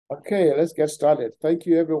Okay, let's get started. Thank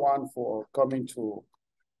you everyone for coming to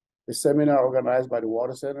the seminar organized by the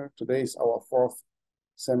Water Center. Today is our fourth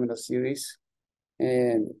seminar series.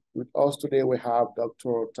 And with us today, we have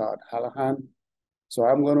Dr. Todd Halihan. So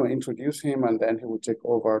I'm going to introduce him and then he will take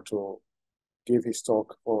over to give his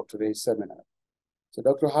talk for today's seminar. So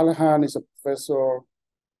Dr. Halihan is a professor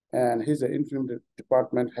and he's the interim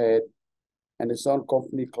department head and his own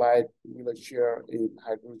company, Clyde Wheeler Chair in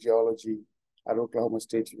Hydrogeology at Oklahoma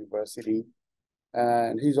State University.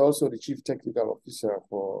 And he's also the Chief Technical Officer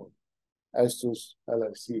for Estus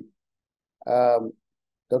LLC.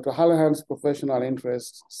 Dr. Halihan's professional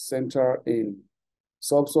interests center in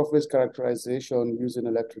subsurface characterization using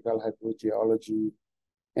electrical hydrogeology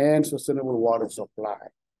and sustainable water supply.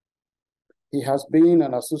 He has been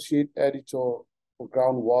an associate editor for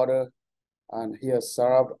Groundwater, and he has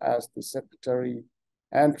served as the secretary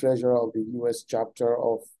and treasurer of the U.S. chapter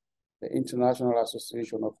of the International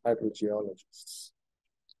Association of Hydrogeologists.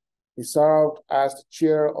 He served as the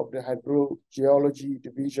chair of the Hydrogeology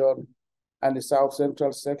Division and the South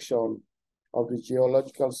Central section of the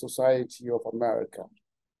Geological Society of America.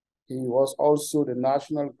 He was also the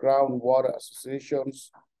National Groundwater Association's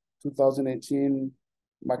 2018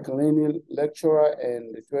 McElhinney Lecturer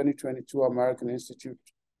and the 2022 American Institute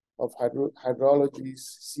of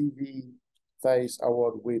Hydrology's CV Thais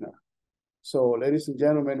Award winner. So, ladies and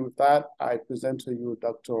gentlemen, with that, I present to you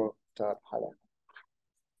Dr. Todd Halihan.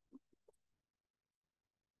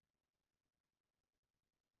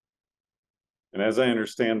 And as I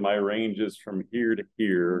understand, my range is from here to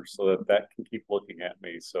here so that can keep looking at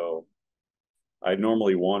me. So I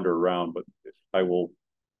normally wander around, but I will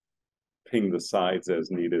ping the sides as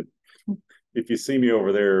needed. If you see me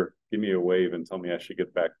over there, give me a wave and tell me I should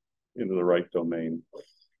get back into the right domain.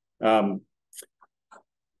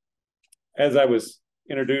 As I was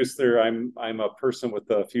introduced there, I'm a person with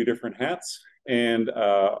a few different hats, and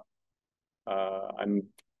I'm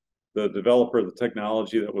the developer of the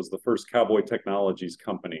technology that was the first Cowboy Technologies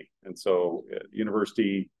company. And so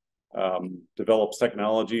university develops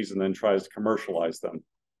technologies and then tries to commercialize them.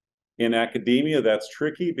 In academia, that's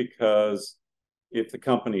tricky because if the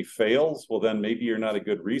company fails, well, then maybe you're not a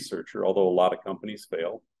good researcher, although a lot of companies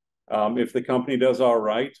fail. If the company does all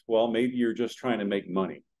right, well, maybe you're just trying to make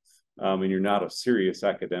money and you're not a serious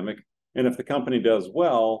academic. And if the company does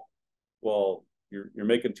well, you're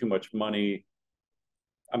making too much money.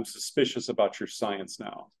 I'm suspicious about your science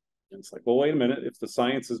now. And it's like, well, wait a minute. If the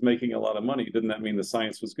science is making a lot of money, didn't that mean the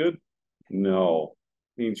science was good? No,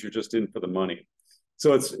 it means you're just in for the money.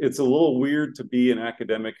 So it's a little weird to be an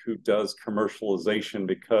academic who does commercialization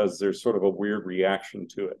because there's sort of a weird reaction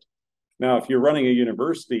to it. Now, if you're running a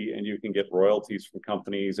university and you can get royalties from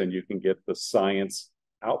companies and you can get the science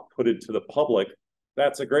outputted to the public,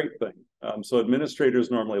 that's a great thing. So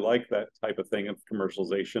administrators normally like that type of thing of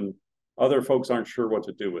commercialization. Other folks aren't sure what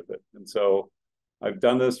to do with it. And so I've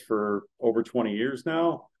done this for over 20 years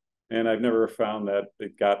now, and I've never found that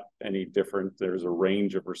it got any different. There's a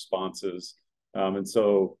range of responses. And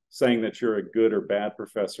so saying that you're a good or bad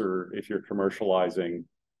professor, if you're commercializing,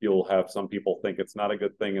 you'll have some people think it's not a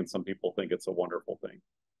good thing and some people think it's a wonderful thing.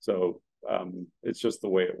 So it's just the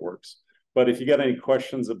way it works. But if you get any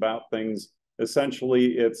questions about things,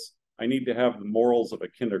 essentially I need to have the morals of a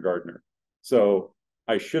kindergartner. So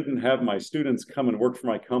I shouldn't have my students come and work for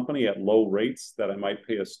my company at low rates that I might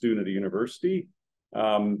pay a student at a university.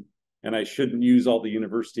 And I shouldn't use all the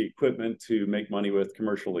university equipment to make money with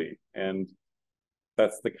commercially. And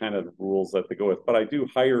that's the kind of rules that they go with. But I do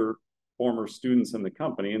hire former students in the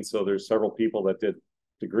company. And so there's several people that did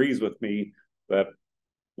degrees with me that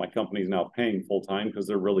my company is now paying full time because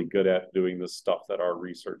they're really good at doing the stuff that our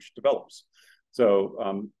research develops.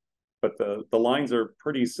 So, but the lines are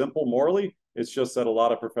pretty simple morally. It's just that a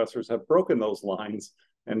lot of professors have broken those lines.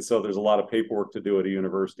 And so there's a lot of paperwork to do at a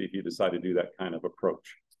university if you decide to do that kind of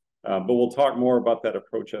approach. But we'll talk more about that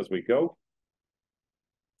approach as we go.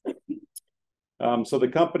 So the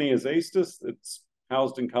company is Estus. It's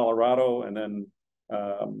housed in Colorado, and then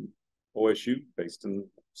OSU, based in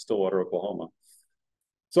Stillwater, Oklahoma.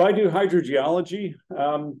 So I do hydrogeology,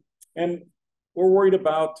 and we're worried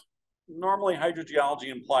about, normally hydrogeology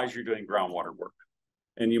implies you're doing groundwater work.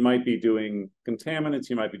 And you might be doing contaminants,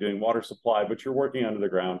 you might be doing water supply, but you're working under the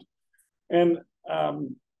ground. And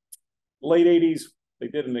late 80s, they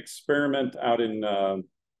did an experiment out in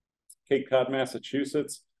Cape Cod,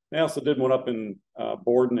 Massachusetts. They also did one up in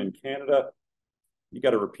Borden in Canada. You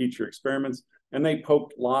got to repeat your experiments. And they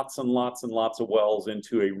poked lots and lots and lots of wells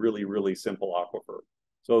into a really, really simple aquifer.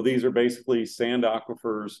 So these are basically sand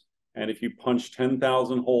aquifers. And if you punch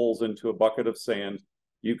 10,000 holes into a bucket of sand,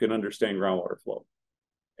 you can understand groundwater flow.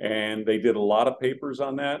 And they did a lot of papers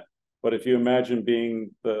on that. But if you imagine being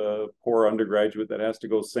the poor undergraduate that has to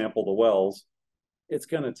go sample the wells, it's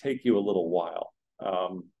going to take you a little while.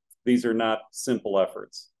 These are not simple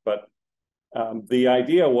efforts, but the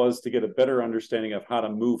idea was to get a better understanding of how to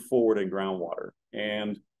move forward in groundwater.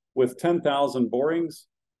 And with 10,000 borings,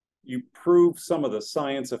 you prove some of the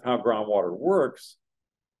science of how groundwater works.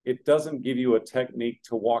 It doesn't give you a technique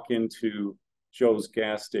to walk into Joe's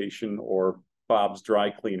gas station or Bob's dry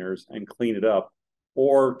cleaners and clean it up,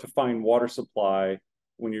 or to find water supply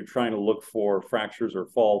when you're trying to look for fractures or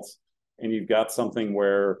faults, and you've got something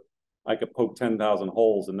where I could poke 10,000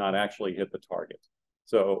 holes and not actually hit the target.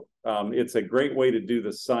 So it's a great way to do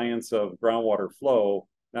the science of groundwater flow,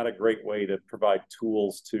 not a great way to provide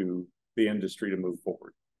tools to the industry to move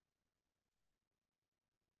forward.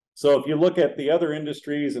 So if you look at the other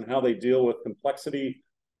industries and how they deal with complexity,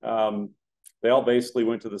 they all basically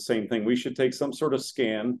went to the same thing. We should take some sort of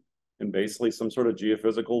scan and basically some sort of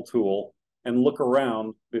geophysical tool and look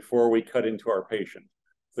around before we cut into our patient.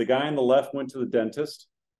 The guy on the left went to the dentist.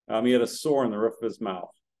 He had a sore in the roof of his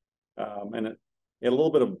mouth. And he had a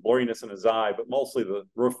little bit of blurriness in his eye, but mostly the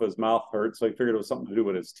roof of his mouth hurt, so he figured it was something to do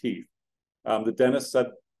with his teeth. The dentist said,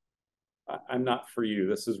 I'm not for you.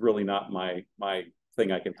 This is really not my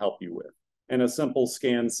thing I can help you with. And a simple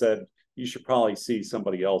scan said, you should probably see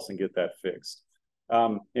somebody else and get that fixed.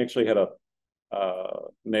 He actually had a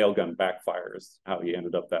nail gun backfire is how he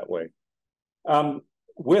ended up that way.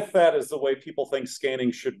 With that is the way people think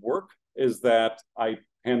scanning should work, is that I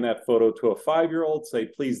hand that photo to a 5-year-old, say,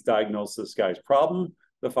 please diagnose this guy's problem.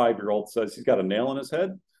 The 5-year-old says he's got a nail in his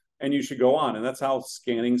head, and you should go on. And that's how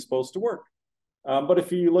scanning is supposed to work. But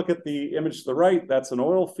if you look at the image to the right, that's an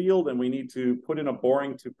oil field, and we need to put in a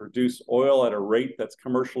boring to produce oil at a rate that's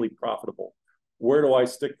commercially profitable. Where do I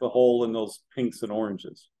stick the hole in those pinks and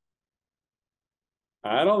oranges?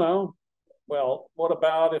 I don't know. Well, what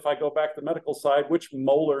about if I go back to the medical side, which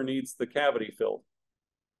molar needs the cavity filled?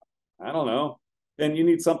 I don't know. Then you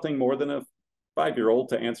need something more than a 5-year-old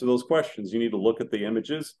to answer those questions. You need to look at the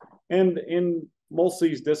images. And in most of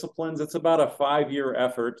these disciplines, it's about a 5-year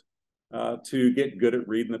effort to get good at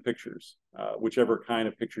reading the pictures, whichever kind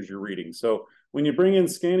of pictures you're reading. So when you bring in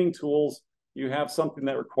scanning tools, you have something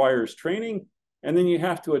that requires training, and then you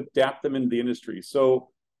have to adapt them into the industry. So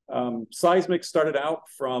seismic started out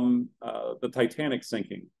from the Titanic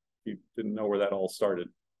sinking. You didn't know where that all started.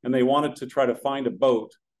 And they wanted to try to find a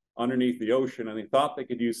boat underneath the ocean, and they thought they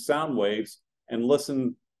could use sound waves and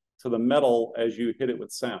listen to the metal as you hit it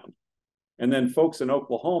with sound. And then folks in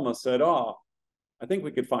Oklahoma said, oh, I think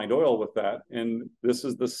we could find oil with that. And this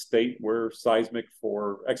is the state where seismic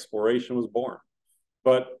for exploration was born.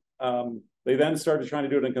 But they then started trying to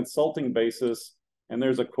do it on a consulting basis. And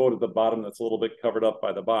there's a quote at the bottom that's a little bit covered up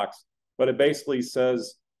by the box. But it basically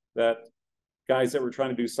says that guys that were trying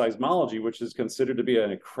to do seismology, which is considered to be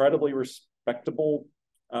an incredibly respectable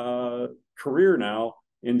career now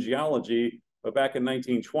in geology, but back in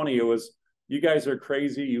 1920, it was, you guys are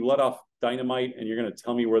crazy. You let off dynamite and you're going to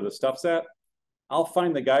tell me where the stuff's at. I'll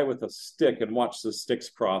find the guy with a stick and watch the sticks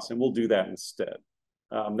cross, and we'll do that instead.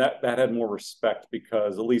 That had more respect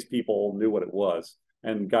because at least people knew what it was.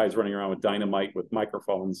 And guys running around with dynamite with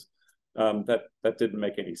microphones, that didn't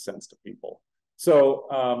make any sense to people.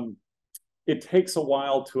 So it takes a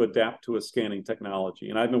while to adapt to a scanning technology,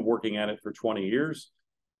 and I've been working at it for 20 years.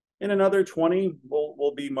 In another 20,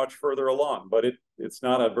 we'll be much further along, but it's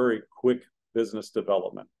not a very quick business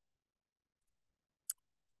development.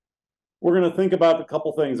 We're going to think about a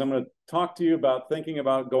couple things. I'm going to talk to you about thinking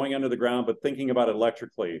about going under the ground, but thinking about it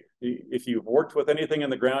electrically. If you've worked with anything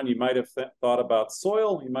in the ground, you might have thought about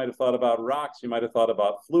soil, you might have thought about rocks, you might have thought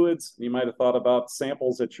about fluids, you might have thought about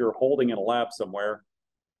samples that you're holding in a lab somewhere.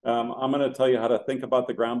 I'm going to tell you how to think about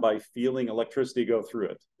the ground by feeling electricity go through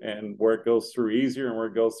it, and where it goes through easier and where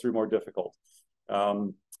it goes through more difficult.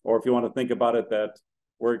 Or if you want to think about it, that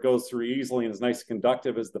where it goes through easily and is nice and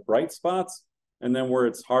conductive is the bright spots, and then where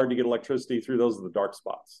it's hard to get electricity through, those are the dark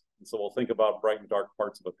spots. And so we'll think about bright and dark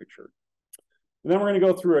parts of a picture. And then we're going to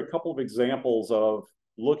go through a couple of examples of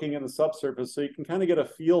looking in the subsurface so you can kind of get a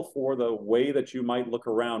feel for the way that you might look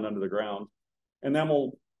around under the ground. And then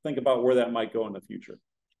we'll think about where that might go in the future.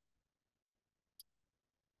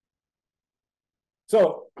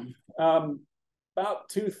 So about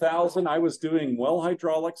 2000, I was doing well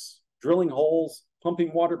hydraulics, drilling holes,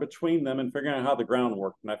 pumping water between them, and figuring out how the ground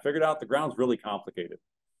worked. And I figured out the ground's really complicated.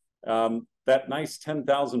 That nice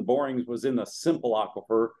 10,000 borings was in a simple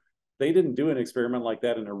aquifer. They didn't do an experiment like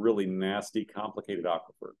that in a really nasty, complicated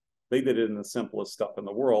aquifer. They did it in the simplest stuff in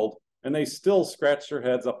the world, and they still scratched their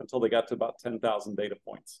heads up until they got to about 10,000 data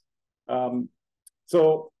points.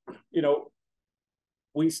 So, you know,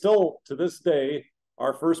 we still, to this day,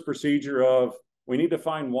 our first procedure of we need to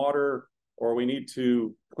find water or we need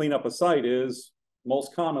to clean up a site is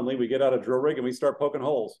most commonly we get out a drill rig and we start poking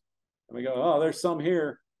holes. And we go, oh, there's some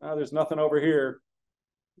here. Oh, there's nothing over here.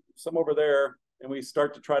 Some over there. And we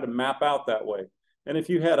start to try to map out that way. And if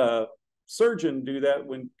you had a surgeon do that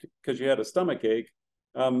because you had a stomach ache,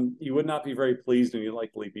 you would not be very pleased and you'd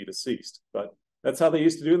likely be deceased. But that's how they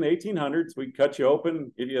used to do in the 1800s. We'd cut you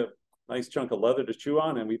open, give you a nice chunk of leather to chew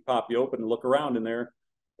on, and we'd pop you open and look around in there.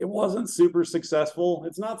 It wasn't super successful.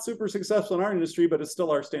 It's not super successful in our industry, but it's still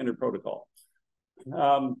our standard protocol.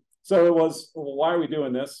 So it was, well, why are we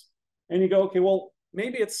doing this? And you go, okay, well,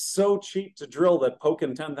 maybe it's so cheap to drill that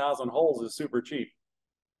poking 10,000 holes is super cheap.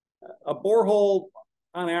 A borehole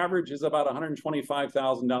on average is about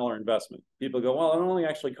 $125,000 investment. People go, well, it only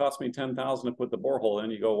actually cost me $10,000 to put the borehole in.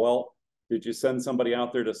 You go, well, did you send somebody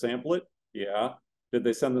out there to sample it? Yeah. Did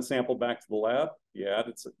they send the sample back to the lab? Yeah.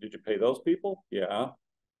 Did you pay those people? Yeah.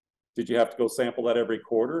 Did you have to go sample that every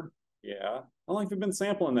quarter? Yeah. How long have you been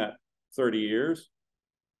sampling that? 30 years.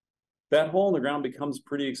 That hole in the ground becomes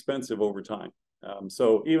pretty expensive over time.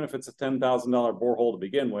 So even if it's a $10,000 borehole to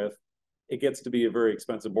begin with, it gets to be a very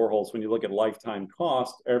expensive borehole. So when you look at lifetime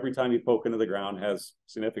cost, every time you poke into the ground has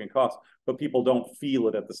significant cost, but people don't feel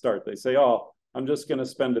it at the start. They say, oh, I'm just going to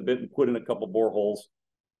spend a bit and put in a couple boreholes.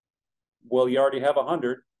 Well, you already have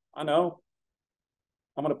 100. I know.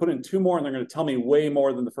 I'm going to put in 2 more and they're going to tell me way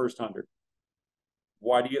more than the first 100.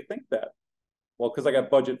 Why do you think that? Well, because I got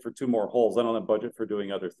budget for 2 more holes. I don't have budget for doing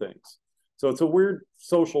other things. So it's a weird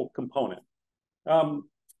social component.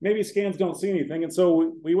 Maybe scans don't see anything. And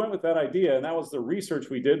so we went with that idea. And that was the research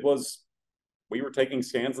we did was we were taking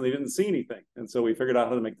scans and they didn't see anything. And so we figured out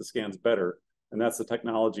how to make the scans better. And that's the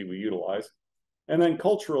technology we utilize. And then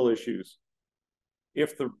cultural issues.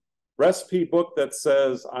 If the recipe book that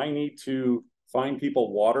says I need to find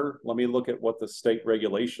people water, let me look at what the state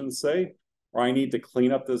regulations say. Or I need to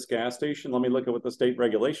clean up this gas station, let me look at what the state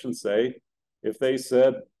regulations say. If they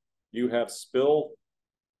said you have spill,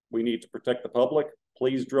 we need to protect the public,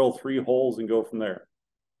 please drill 3 holes and go from there.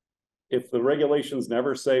 If the regulations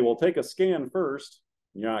never say, well, take a scan first,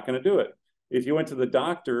 you're not going to do it. If you went to the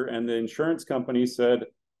doctor and the insurance company said,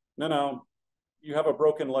 no, you have a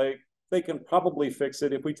broken leg, they can probably fix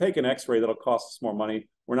it. If we take an x-ray, that'll cost us more money.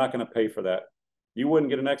 We're not going to pay for that. You wouldn't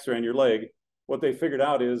get an x-ray on your leg. What they figured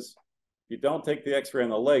out is if you don't take the x-ray on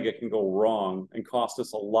the leg, it can go wrong and cost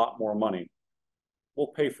us a lot more money. We'll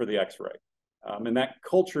pay for the x-ray. And that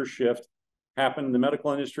culture shift happened in the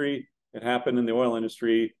medical industry. It happened in the oil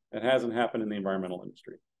industry. It hasn't happened in the environmental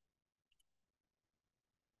industry.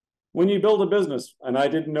 When you build a business, and I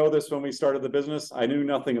didn't know this when we started the business, I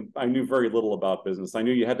knew very little about business. I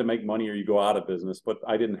knew you had to make money or you go out of business, but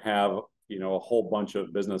I didn't have, a whole bunch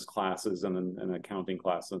of business classes and accounting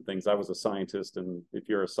classes and things. I was a scientist, and if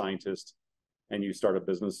you're a scientist and you start a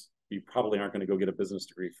business, you probably aren't going to go get a business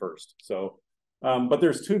degree first. So, but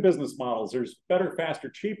there's 2 business models. There's better, faster,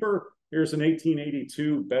 cheaper. Here's an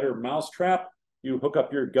 1882 better mousetrap. You hook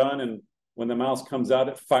up your gun, and when the mouse comes out,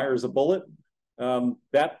 it fires a bullet.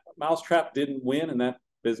 That mousetrap didn't win, and that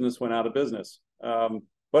business went out of business.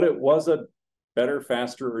 But it was a better,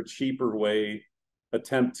 faster, or cheaper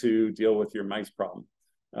attempt to deal with your mice problem.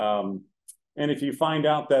 And if you find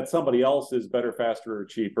out that somebody else is better, faster, or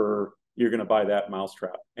cheaper, you're going to buy that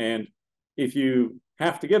mousetrap. And if you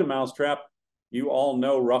have to get a mousetrap, you all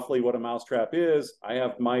know roughly what a mousetrap is. I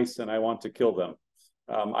have mice and I want to kill them.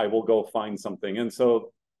 I will go find something. And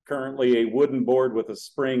so currently a wooden board with a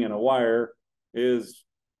spring and a wire is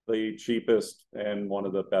the cheapest and one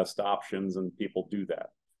of the best options, and people do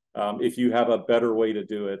that. If you have a better way to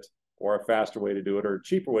do it, or a faster way to do it, or a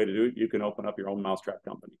cheaper way to do it, you can open up your own mousetrap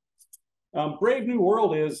company. Brave New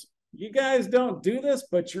World is, you guys don't do this,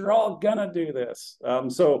 but you're all gonna do this.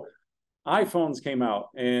 So iPhones came out,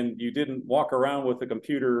 and you didn't walk around with a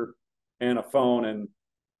computer and a phone, and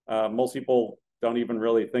most people don't even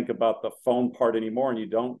really think about the phone part anymore, and you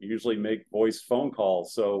don't usually make voice phone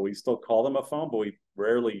calls. So we still call them a phone, but we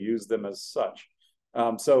rarely use them as such.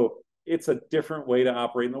 So it's a different way to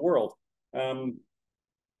operate in the world.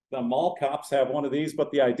 The mall cops have one of these,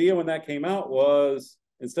 but the idea when that came out was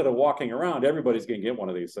instead of walking around, everybody's going to get one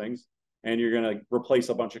of these things, and you're going to replace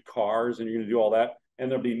a bunch of cars, and you're going to do all that,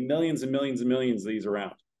 and there'll be millions and millions and millions of these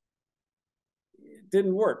around. It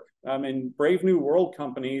didn't work. I mean, Brave New World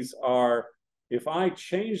companies are, if I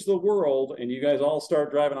change the world and you guys all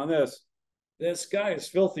start driving on this guy is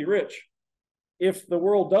filthy rich. If the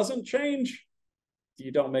world doesn't change,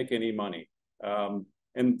 you don't make any money.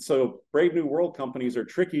 And so Brave New World companies are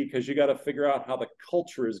tricky because you got to figure out how the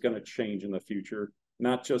culture is going to change in the future.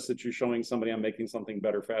 not just that you're showing somebody I'm making something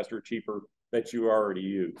better, faster, cheaper that you already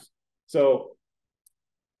use. So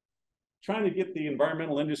trying to get the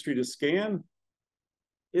environmental industry to scan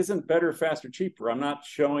isn't better, faster, cheaper. I'm not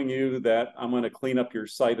showing you that I'm going to clean up your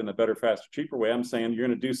site in a better, faster, cheaper way. I'm saying you're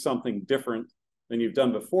going to do something different than you've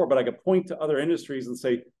done before, but I could point to other industries and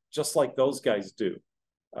say, just like those guys do.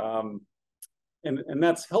 And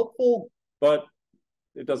that's helpful, but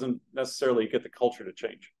it doesn't necessarily get the culture to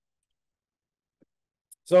change.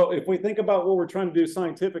 So if we think about what we're trying to do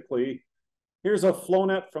scientifically, here's a flow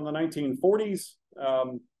net from the 1940s.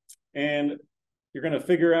 And you're going to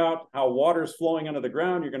figure out how water's flowing under the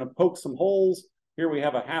ground. You're going to poke some holes. Here we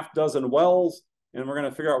have a half dozen wells, and we're going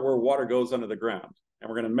to figure out where water goes under the ground. And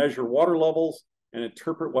we're going to measure water levels and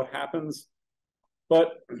interpret what happens.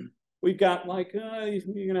 But we've got like, you're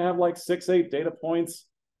going to have like 6, 8 data points.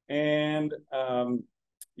 And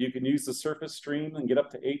you can use the surface stream and get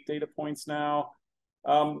up to 8 data points now.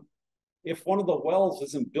 If one of the wells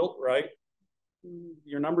isn't built right,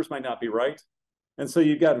 your numbers might not be right. And so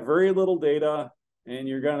you've got very little data, and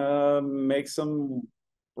you're going to make some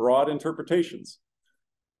broad interpretations.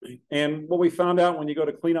 And what we found out when you go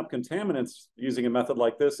to clean up contaminants using a method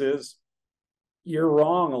like this is you're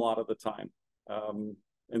wrong a lot of the time.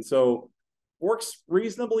 And so works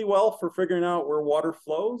reasonably well for figuring out where water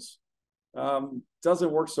flows.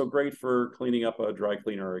 Doesn't work so great for cleaning up a dry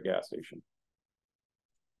cleaner or a gas station.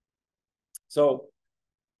 So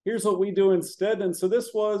here's what we do instead. And so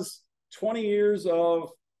this was 20 years of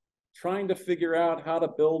trying to figure out how to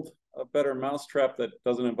build a better mousetrap that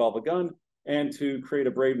doesn't involve a gun and to create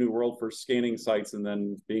a brave new world for scanning sites and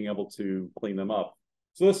then being able to clean them up.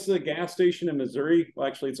 So this is a gas station in Missouri. Well,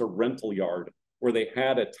 actually, it's a rental yard where they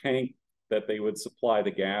had a tank that they would supply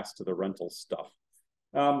the gas to the rental stuff.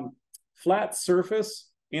 Flat surface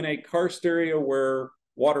in a karst area where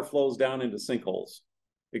water flows down into sinkholes.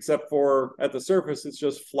 Except for at the surface, it's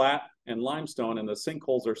just flat and limestone, and the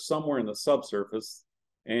sinkholes are somewhere in the subsurface,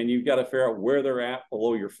 and you've got to figure out where they're at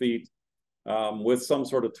below your feet with some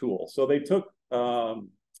sort of tool. So they took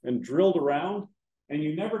and drilled around, and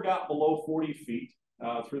you never got below 40 feet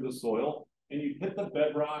through the soil, and you hit the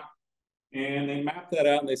bedrock, and they mapped that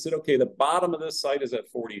out, and they said, okay, the bottom of this site is at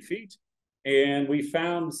 40 feet, and we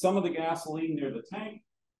found some of the gasoline near the tank,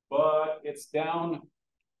 but it's down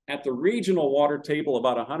at the regional water table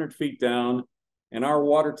about 100 feet down, and our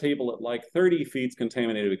water table at like 30 feet is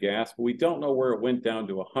contaminated with gas, but we don't know where it went down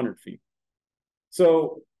to 100 feet.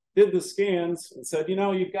 So did the scans and said, you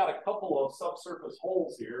know, you've got a couple of subsurface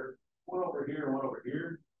holes here, one over here and one over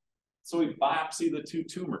here. So we biopsy the 2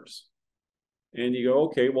 tumors. And you go,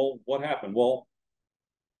 okay, well, what happened? Well,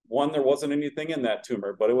 one, there wasn't anything in that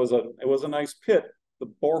tumor, but it was a nice pit.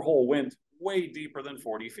 The borehole went way deeper than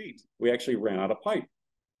 40 feet. We actually ran out of pipe,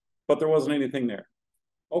 but there wasn't anything there.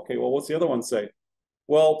 Okay, well, what's the other one say?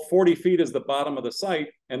 Well, 40 feet is the bottom of the site.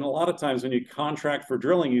 And a lot of times when you contract for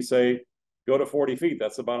drilling, you say, go to 40 feet,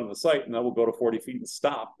 that's the bottom of the site. And then we'll go to 40 feet and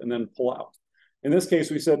stop and then pull out. In this case,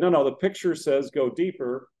 we said, no, the picture says go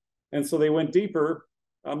deeper. And so they went deeper.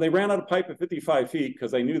 They ran out of pipe at 55 feet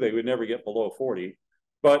because they knew they would never get below 40.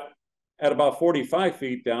 But at about 45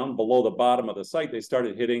 feet down below the bottom of the site, they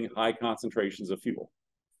started hitting high concentrations of fuel.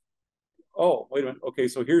 Oh, wait a minute. Okay,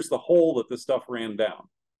 so here's the hole that this stuff ran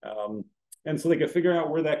down. And so they could figure out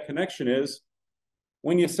where that connection is.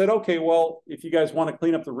 When you said, okay, well, if you guys want to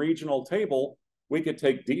clean up the regional table, we could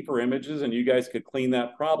take deeper images and you guys could clean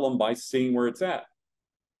that problem by seeing where it's at.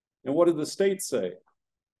 And what did the state say?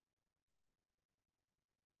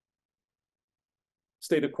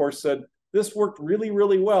 State, of course, said, this worked really,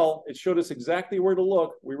 really well. It showed us exactly where to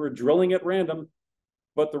look. We were drilling at random,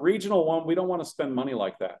 but the regional one, we don't want to spend money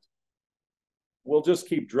like that. We'll just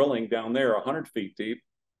keep drilling down there 100 feet deep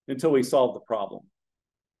until we solve the problem.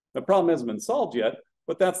 The problem hasn't been solved yet,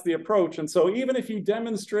 but that's the approach. And so even if you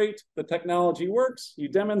demonstrate the technology works, you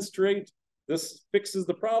demonstrate this fixes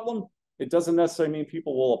the problem, it doesn't necessarily mean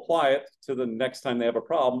people will apply it to the next time they have a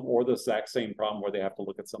problem or the exact same problem where they have to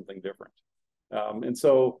look at something different. And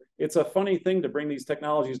so it's a funny thing to bring these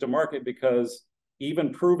technologies to market because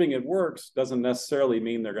even proving it works doesn't necessarily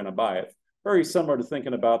mean they're going to buy it. Very similar to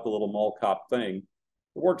thinking about the little mall cop thing.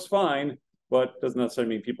 It works fine, but doesn't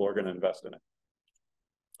necessarily mean people are going to invest in it.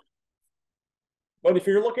 But if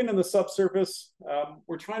you're looking in the subsurface,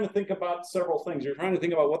 we're trying to think about several things. You're trying to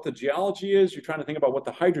think about what the geology is. You're trying to think about what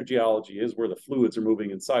the hydrogeology is, where the fluids are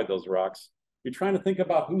moving inside those rocks. You're trying to think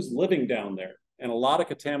about who's living down there. And a lot of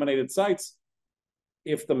contaminated sites,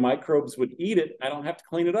 if the microbes would eat it, I don't have to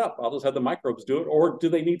clean it up. I'll just have the microbes do it. Or do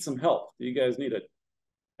they need some help? Do you guys need it?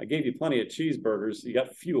 I gave you plenty of cheeseburgers. You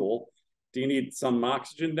got fuel. Do you need some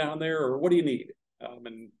oxygen down there? Or what do you need?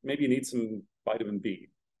 and maybe you need some vitamin B.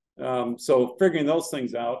 So figuring those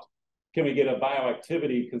things out, can we get a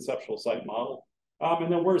bioactivity conceptual site model?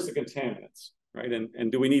 And then where's the contaminants, right?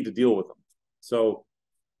 And do we need to deal with them? So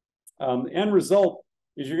the end result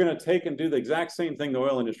is you're going to take and do the exact same thing the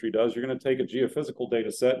oil industry does. You're going to take a geophysical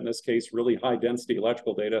data set, in this case, really high density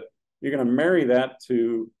electrical data. You're going to marry that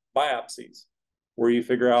to biopsies, where you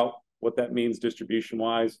figure out what that means distribution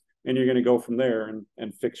wise, and you're going to go from there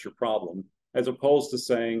and fix your problem, as opposed to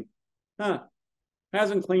saying,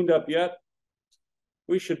 hasn't cleaned up yet,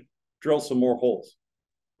 we should drill some more holes.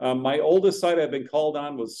 My oldest site I've been called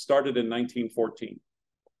on was started in 1914.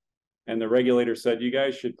 And the regulator said, you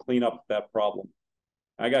guys should clean up that problem.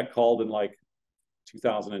 I got called in like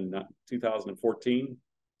 2014.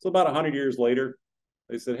 So about 100 years later,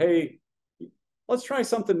 they said, hey, let's try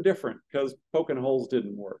something different, because poking holes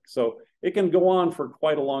didn't work. So it can go on for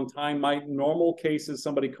quite a long time. My normal case is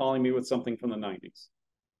somebody calling me with something from the 90s.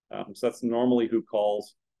 So that's normally who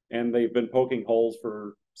calls. And they've been poking holes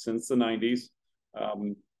since the 90s.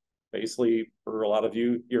 Basically, for a lot of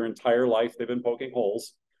you, your entire life, they've been poking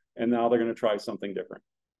holes. And now they're going to try something different,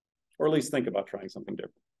 or at least think about trying something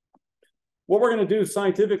different. What we're going to do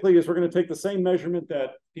scientifically is we're going to take the same measurement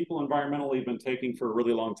that people environmentally have been taking for a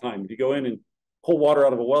really long time. If you go in and pull water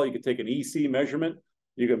out of a well, you can take an EC measurement.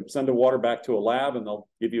 You can send the water back to a lab, and they'll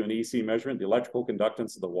give you an EC measurement, the electrical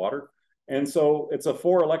conductance of the water. And so it's a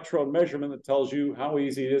 4-electrode measurement that tells you how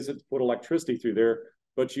easy it is to put electricity through there.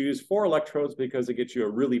 But you use 4 electrodes because it gets you a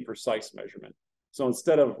really precise measurement. So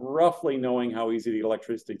instead of roughly knowing how easy to get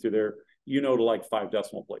electricity through there, you know to like 5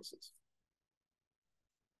 decimal places.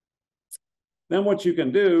 Then what you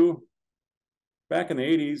can do, back in the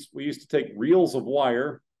 80s, we used to take reels of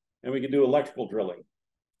wire and we could do electrical drilling.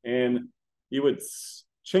 And you would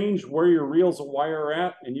change where your reels of wire are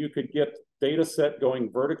at, and you could get data set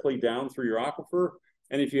going vertically down through your aquifer.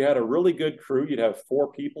 And if you had a really good crew, you'd have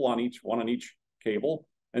 4 people on each cable,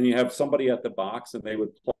 and you have somebody at the box, and they would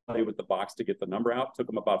play with the box to get the number out. It took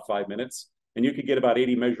them about 5 minutes, and you could get about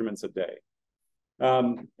 80 measurements a day.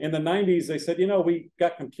 In the 90s, they said, we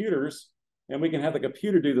got computers, and we can have the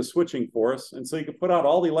computer do the switching for us. And so you could put out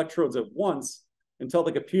all the electrodes at once and tell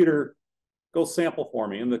the computer, go sample for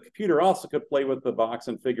me. And the computer also could play with the box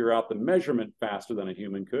and figure out the measurement faster than a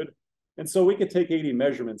human could. And so we could take 80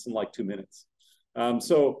 measurements in like 2 minutes.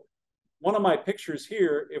 So one of my pictures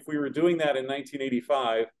here, if we were doing that in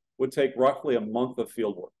 1985, would take roughly a month of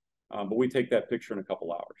field work. But we take that picture in a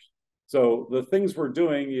couple hours. So the things we're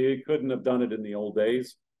doing, you couldn't have done it in the old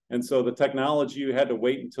days. And so the technology, you had to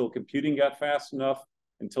wait until computing got fast enough,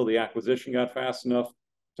 until the acquisition got fast enough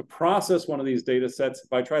to process one of these data sets.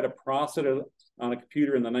 If I try to process it on a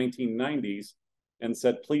computer in the 1990s and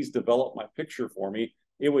said, please develop my picture for me,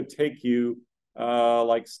 it would take you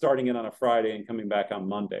like starting it on a Friday and coming back on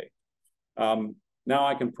Monday. Now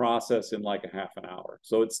I can process in like a half an hour.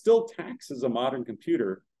 So it still taxes a modern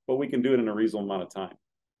computer, but we can do it in a reasonable amount of time.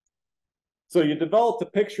 So you develop the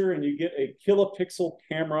picture and you get a kilopixel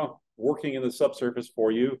camera working in the subsurface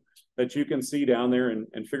for you that you can see down there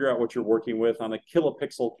and figure out what you're working with on a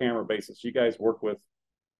kilopixel camera basis. You guys work with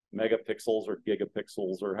megapixels or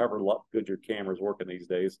gigapixels or however good your camera's working these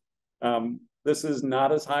days. This is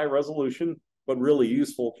not as high resolution, but really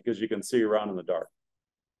useful because you can see around in the dark.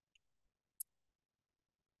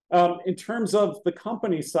 In terms of the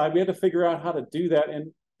company side, we had to figure out how to do that.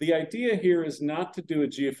 And the idea here is not to do a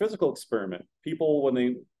geophysical experiment. People,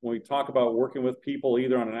 when we talk about working with people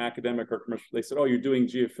either on an academic or commercial, they said, oh, you're doing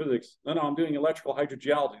geophysics. No, I'm doing electrical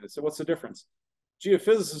hydrogeology. They said, what's the difference?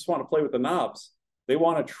 Geophysicists want to play with the knobs. They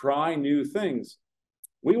want to try new things.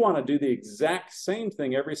 We want to do the exact same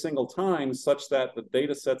thing every single time such that the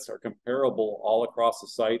data sets are comparable all across the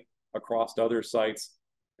site, across other sites.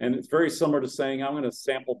 And it's very similar to saying, I'm going to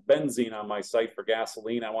sample benzene on my site for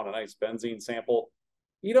gasoline. I want a nice benzene sample.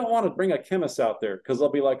 You don't want to bring a chemist out there because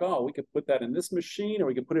they'll be like, oh, we could put that in this machine or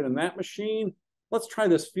we could put it in that machine. Let's try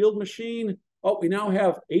this field machine. Oh, we now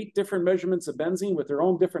have 8 different measurements of benzene with their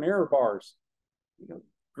own different error bars.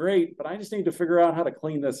 Great, but I just need to figure out how to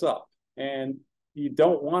clean this up. And you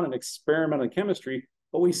don't want an experiment in chemistry,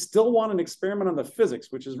 but we still want an experiment on the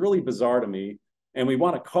physics, which is really bizarre to me. And we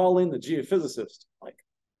want to call in the geophysicist. Like,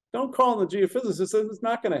 don't call in the geophysicist. It's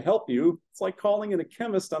not going to help you. It's like calling in a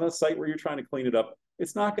chemist on a site where you're trying to clean it up.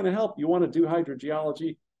 It's not going to help. You want to do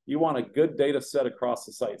hydrogeology. You want a good data set across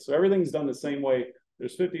the site. So everything's done the same way.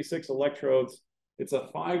 There's 56 electrodes. It's a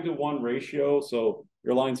 5-to-1 ratio. So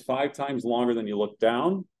your line's 5 times longer than you look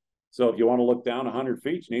down. So if you want to look down 100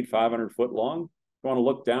 feet, you need 500 foot long. If you want to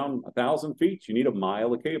look down 1,000 feet, you need a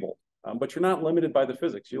mile of cable. But you're not limited by the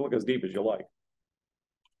physics. You look as deep as you like.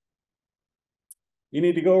 You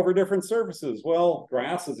need to go over different surfaces. Well,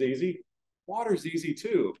 grass is easy. Water's easy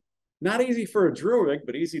too. Not easy for a drill rig,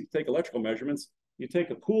 but easy to take electrical measurements. You take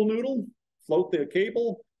a pool noodle, float the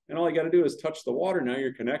cable, and all you got to do is touch the water. Now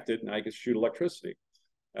you're connected. Now you can shoot electricity.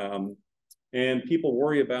 And people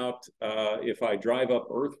worry about if I drive up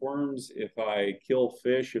earthworms, if I kill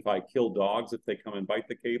fish, if I kill dogs, if they come and bite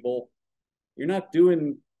the cable. You're not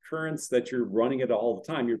doing currents that you're running it all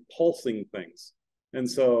the time. You're pulsing things. And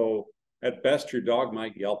so at best, your dog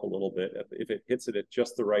might yelp a little bit if it hits it at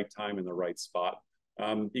just the right time in the right spot.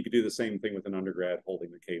 You could do the same thing with an undergrad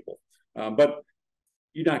holding the cable. But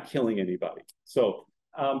you're not killing anybody. So,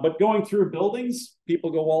 but going through buildings,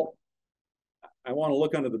 people go, well, I want to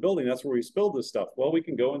look under the building. That's where we spilled this stuff. Well, we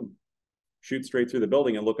can go and shoot straight through the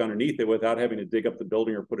building and look underneath it without having to dig up the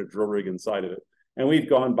building or put a drill rig inside of it. And we've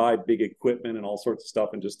gone by big equipment and all sorts of stuff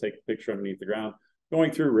and just take a picture underneath the ground.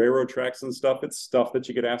 Going through railroad tracks and stuff, it's stuff that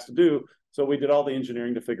you get asked to do. So we did all the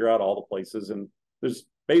engineering to figure out all the places. And there's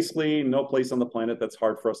basically no place on the planet that's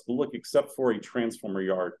hard for us to look except for a transformer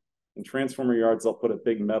yard. In transformer yards, they'll put a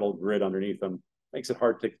big metal grid underneath them. Makes it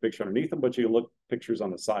hard to take a picture underneath them, but you can look pictures on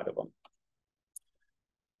the side of them.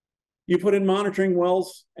 You put in monitoring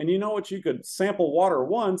wells, and you know what? You could sample water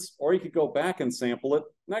once, or you could go back and sample it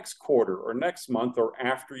next quarter or next month or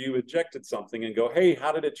after you ejected something and go, hey,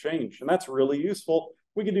 how did it change? And that's really useful.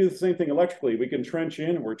 We can do the same thing electrically. We can trench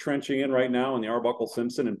in, and we're trenching in right now in the Arbuckle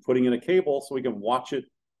Simpson and putting in a cable so we can watch it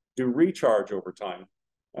do recharge over time.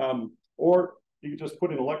 Or you can just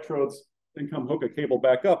put in electrodes and come hook a cable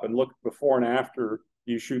back up and look before and after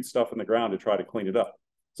you shoot stuff in the ground to try to clean it up.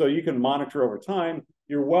 So you can monitor over time.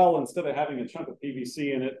 Your well, instead of having a chunk of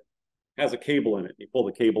PVC in it, has a cable in it. You pull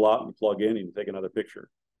the cable out and you plug in and you take another picture.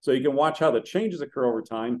 So you can watch how the changes occur over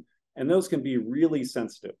time, and those can be really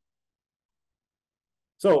sensitive.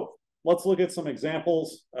 So let's look at some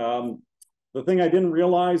examples. The thing I didn't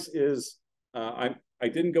realize is I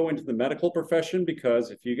didn't go into the medical profession,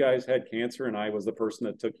 because if you guys had cancer and I was the person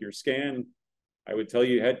that took your scan, I would tell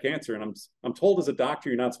you had cancer. And I'm told as a doctor,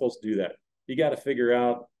 you're not supposed to do that. You got to figure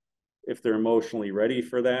out if they're emotionally ready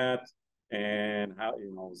for that, and how,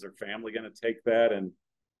 you know, is their family going to take that? And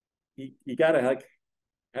you got to like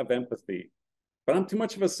have empathy. But I'm too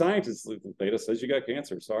much of a scientist. The data says you got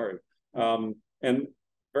cancer. Sorry. And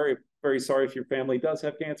very, very sorry if your family does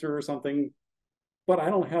have cancer or something. But I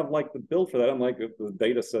don't have like the bill for that. I'm like, the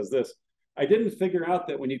data says this. I didn't figure out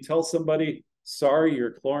that when you tell somebody, sorry,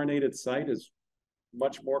 your chlorinated site is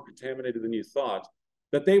much more contaminated than you thought,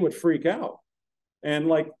 that they would freak out. And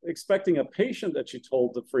like expecting a patient that you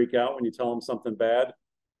told to freak out when you tell them something bad,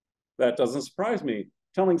 that doesn't surprise me.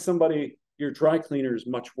 Telling somebody your dry cleaner is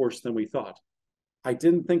much worse than we thought. I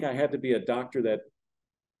didn't think I had to be a doctor that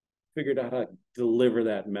figured out how to deliver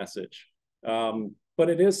that message. But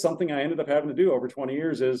it is something I ended up having to do over 20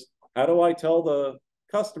 years is, how do I tell the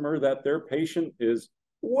customer that their patient is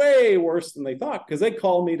way worse than they thought? Because they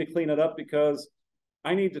call me to clean it up because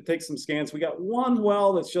I need to take some scans. We got one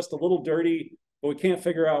well that's just a little dirty, but we can't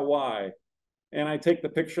figure out why. And I take the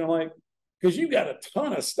picture and I'm like, because you got a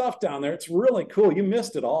ton of stuff down there. It's really cool. You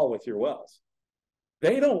missed it all with your wells.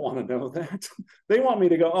 They don't want to know that. They want me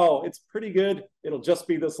to go, oh, it's pretty good. It'll just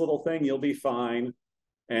be this little thing. You'll be fine.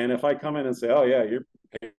 And if I come in and say, oh yeah, your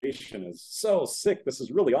patient is so sick, this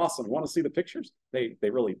is really awesome, you want to see the pictures? They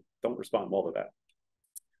really don't respond well to that.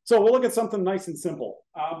 So we'll look at something nice and simple.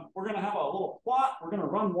 We're going to have a little plot. We're going to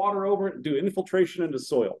run water over it and do infiltration into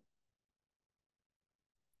soil.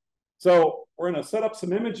 So we're going to set up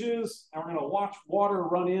some images, and we're going to watch water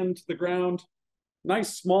run into the ground.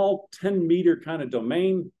 Nice small 10-meter kind of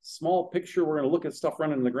domain, small picture. We're going to look at stuff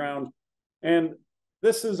running in the ground. And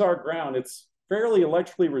this is our ground. It's fairly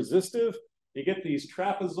electrically resistive. You get these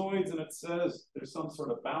trapezoids, and it says there's some sort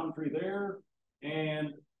of boundary there.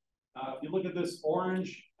 And if you look at this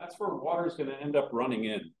orange, that's where water is going to end up running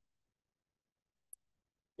in.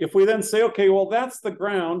 If we then say, okay, well, that's the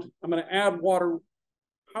ground, I'm going to add water.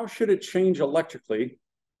 How should it change electrically?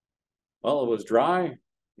 Well, it was dry.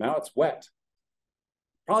 Now it's wet.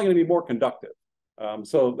 Probably going to be more conductive.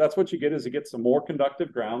 So that's what you get, is you get some more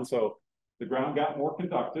conductive ground. So the ground got more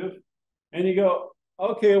conductive. And you go,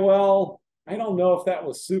 okay, well, I don't know if that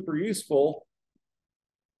was super useful.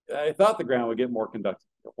 I thought the ground would get more conductive.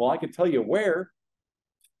 Well, I could tell you where.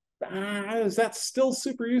 Is that still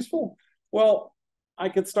super useful? Well, I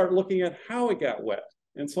could start looking at how it got wet.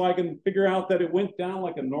 And so I can figure out that it went down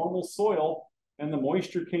like a normal soil, and the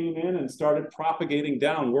moisture came in and started propagating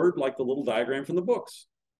downward like the little diagram from the books.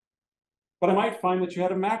 But I might find that you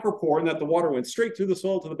had a macropore and that the water went straight through the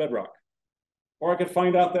soil to the bedrock. Or I could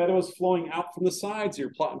find out that it was flowing out from the sides of your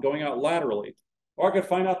plot and going out laterally. or I could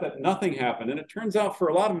find out that nothing happened. And it turns out for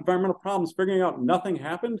a lot of environmental problems, figuring out nothing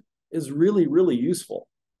happened is really, really useful,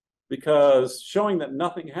 because showing that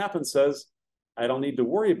nothing happened says, I don't need to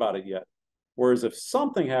worry about it yet. Whereas if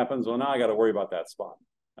something happens, well, now I got to worry about that spot.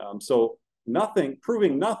 So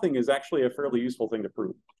proving nothing is actually a fairly useful thing to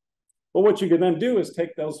prove. But what you can then do is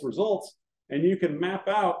take those results and you can map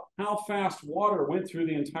out how fast water went through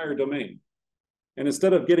the entire domain. And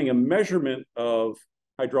instead of getting a measurement of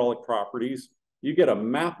hydraulic properties, you get a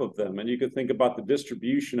map of them, and you can think about the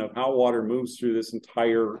distribution of how water moves through this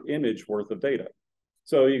entire image worth of data.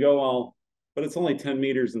 So you go, well, but it's only 10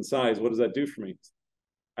 meters in size. What does that do for me?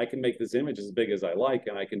 I can make this image as big as I like,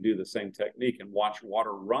 and I can do the same technique and watch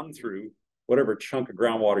water run through whatever chunk of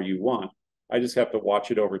groundwater you want. I just have to watch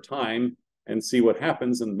it over time and see what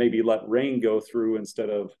happens, and maybe let rain go through instead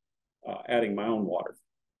of adding my own water.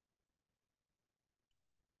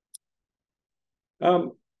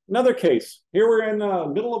 Another case. Here we're in the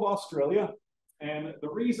middle of Australia, and the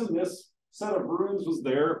reason this set of ruins was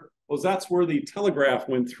there was that's where the telegraph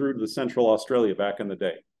went through to Central Australia back in the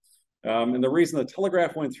day. And the reason the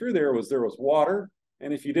telegraph went through there was water,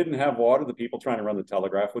 and if you didn't have water, the people trying to run the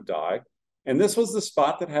telegraph would die. And this was the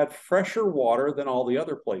spot that had fresher water than all the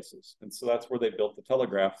other places, and so that's where they built the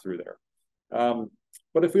telegraph through there.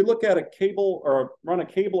 But if we look at a cable or run a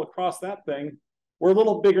cable across that thing, we're a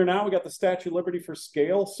little bigger now. We got the Statue of Liberty for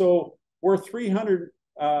scale. So we're 300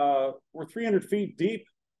 feet deep.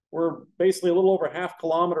 We're basically a little over half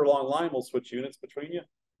kilometer long line. We'll switch units between you.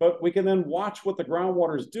 But we can then watch what the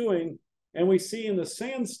groundwater is doing. And we see in the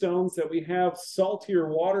sandstones that we have saltier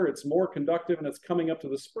water. It's more conductive and it's coming up to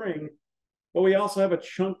the spring. But we also have a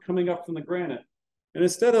chunk coming up from the granite. And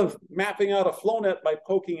instead of mapping out a flow net by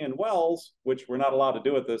poking in wells, which we're not allowed to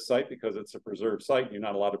do at this site because it's a preserved site and you're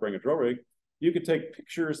not allowed to bring a drill rig, you could take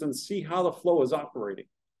pictures and see how the flow is operating,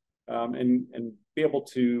 and be able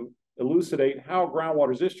to elucidate how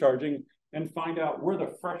groundwater is discharging and find out where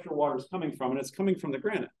the fresher water is coming from, and it's coming from the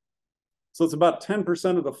granite. So it's about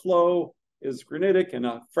 10% of the flow is granitic and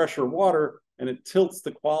fresher water, and it tilts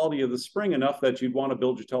the quality of the spring enough that you'd want to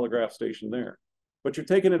build your telegraph station there. But you're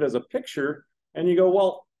taking it as a picture, and you go,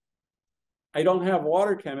 well, I don't have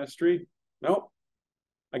water chemistry. Nope,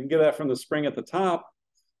 I can get that from the spring at the top.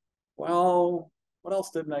 Well, what else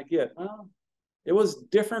didn't I get? Well, it was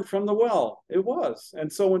different from the well. It was.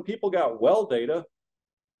 And so when people got well data,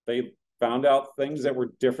 they found out things that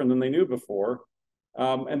were different than they knew before.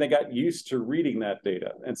 And they got used to reading that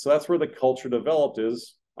data. And so that's where the culture developed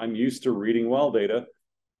is, I'm used to reading well data.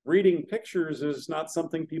 Reading pictures is not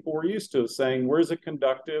something people were used to, saying, where's it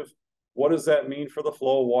conductive? What does that mean for the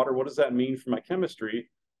flow of water? What does that mean for my chemistry?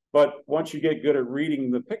 But once you get good at reading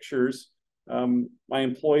the pictures, my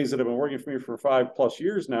employees that have been working for me for 5+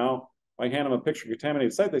 years now, I hand them a picture of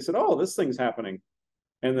contaminated site. They said, oh, this thing's happening.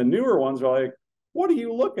 And the newer ones are like, what are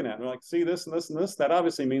you looking at? And they're like, see this and this and this. That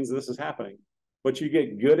obviously means this is happening. But you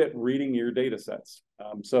get good at reading your data sets.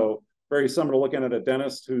 So very similar to looking at a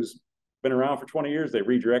dentist who's been around for 20 years. They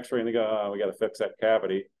read your x-ray and they go, oh, we got to fix that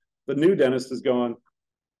cavity. The new dentist is going,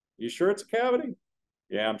 you sure it's a cavity?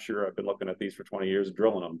 Yeah, I'm sure. I've been looking at these for 20 years,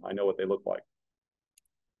 drilling them. I know what they look like.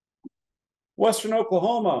 Western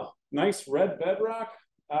Oklahoma, nice red bedrock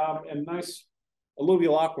and nice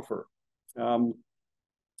alluvial aquifer.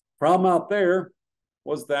 Problem out there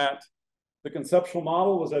was that the conceptual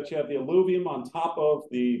model was that you have the alluvium on top of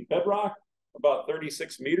the bedrock, about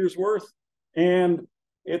 36 meters worth, and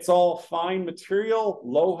it's all fine material,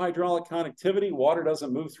 low hydraulic conductivity. Water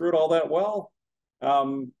doesn't move through it all that well.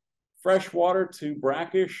 Fresh water to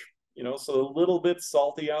brackish, so a little bit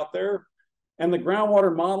salty out there. And the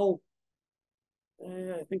groundwater model,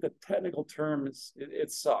 I think the technical term is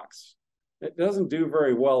it sucks. It doesn't do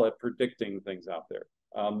very well at predicting things out there.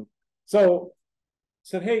 So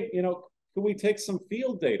said, hey, could we take some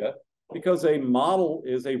field data? Because a model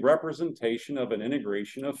is a representation of an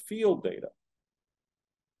integration of field data.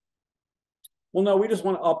 Well, no, we just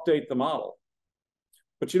want to update the model.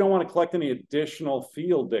 But you don't want to collect any additional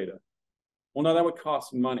field data. Well, no, that would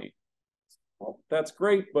cost money. Well, that's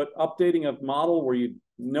great, but updating a model where you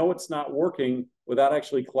know it's not working without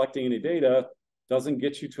actually collecting any data doesn't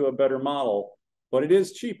get you to a better model, but it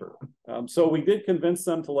is cheaper. So we did convince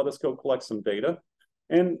them to let us go collect some data.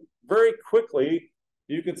 And very quickly,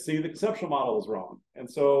 you could see the conceptual model was wrong. And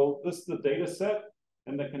so this is the data set,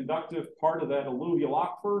 and the conductive part of that alluvial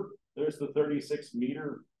aquifer. There's the 36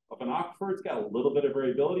 meter of an aquifer. It's got a little bit of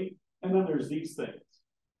variability. And then there's these things.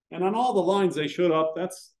 And on all the lines they showed up,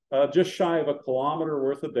 that's just shy of a kilometer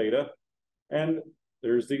worth of data. And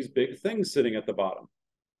there's these big things sitting at the bottom.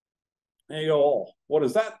 And you go, oh, what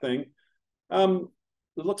is that thing?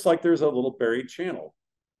 it looks like there's a little buried channel.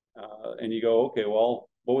 And you go, okay, well,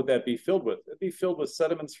 what would that be filled with? It'd be filled with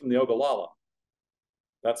sediments from the Ogallala.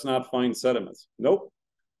 That's not fine sediments. Nope.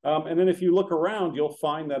 And then if you look around, you'll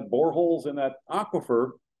find that boreholes in that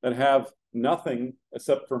aquifer that have nothing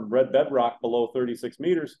except from red bedrock below 36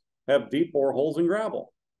 meters have deep boreholes and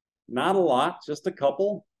gravel. Not a lot, just a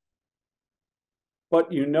couple.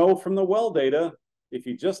 But you know from the well data, if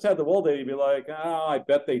you just had the well data, you'd be like, oh, I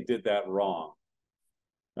bet they did that wrong.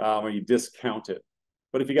 Or you discount it.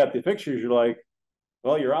 But if you got the pictures, you're like,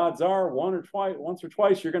 well, your odds are once or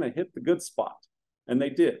twice, you're going to hit the good spot. And they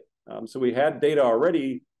did. So we had data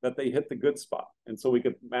already that they hit the good spot. And so we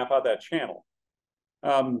could map out that channel.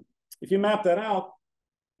 If you map that out,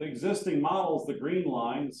 the existing model is the green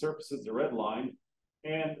line, the surface is the red line,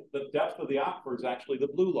 and the depth of the aquifer is actually the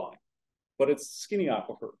blue line. But it's skinny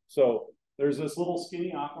aquifer. So there's this little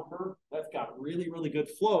skinny aquifer that's got really, really good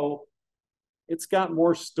flow. It's got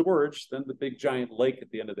more storage than the big giant lake at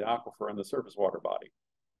the end of the aquifer and the surface water body.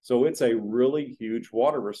 So it's a really huge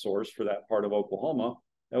water resource for that part of Oklahoma.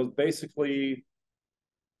 That was basically,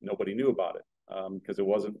 nobody knew about it because it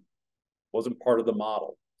wasn't part of the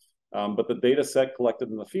model. But the data set collected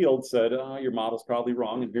in the field said, your model's probably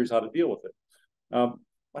wrong and here's how to deal with it.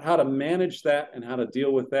 But how to manage that and how to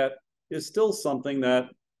deal with that is still something that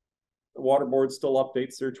the water board still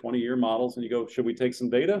updates their 20-year models. And you go, should we take some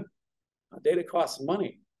data? Data costs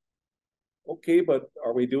money. Okay, but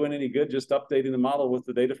are we doing any good just updating the model with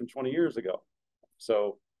the data from 20 years ago?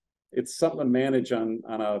 So it's something to manage on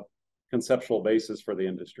a conceptual basis for the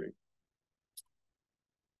industry.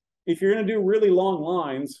 If you're going to do really long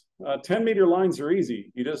lines, 10-meter lines are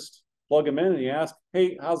easy. You just plug them in and you ask,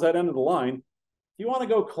 hey, how's that end of the line? If you want to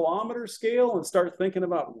go kilometer scale and start thinking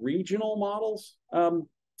about regional models,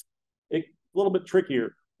 it's a little bit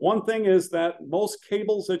trickier. One thing is that most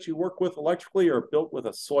cables that you work with electrically are built with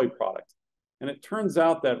a soy product. And it turns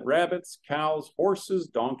out that rabbits, cows, horses,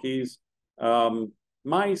 donkeys,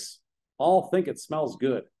 mice all think it smells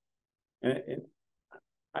good. And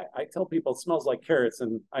I tell people it smells like carrots.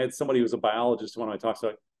 And I had somebody who was a biologist when I talked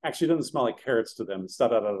about it. Actually, it doesn't smell like carrots to them. It's da,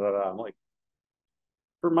 da, da, da, da. I'm like,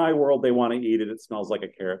 for my world, they want to eat it. It smells like a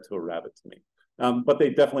carrot to a rabbit to me. But they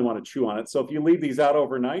definitely want to chew on it. So if you leave these out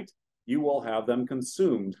overnight, you will have them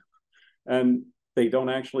consumed. And they don't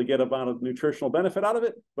actually get about a nutritional benefit out of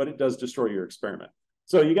it, but it does destroy your experiment.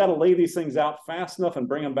 So you got to lay these things out fast enough and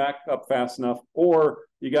bring them back up fast enough, or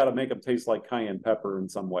you got to make them taste like cayenne pepper in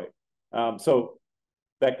some way. So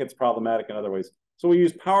that gets problematic in other ways. So we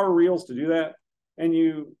use power reels to do that, and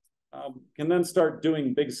you can then start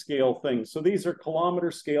doing big scale things. So these are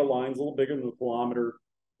kilometer scale lines, a little bigger than a kilometer.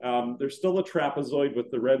 There's still a trapezoid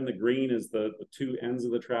with the red and the green as the two ends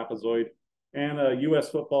of the trapezoid, and a U.S.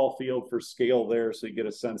 football field for scale there, so you get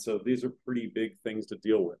a sense of these are pretty big things to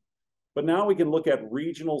deal with. But now we can look at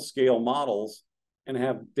regional scale models and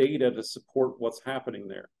have data to support what's happening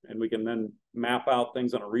there. And we can then map out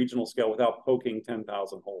things on a regional scale without poking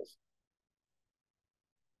 10,000 holes.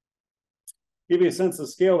 Give you a sense of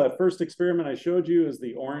scale, that first experiment I showed you is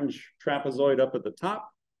the orange trapezoid up at the top.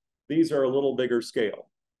 These are a little bigger scale.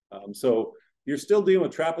 So you're still dealing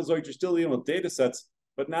with trapezoids, you're still dealing with data sets,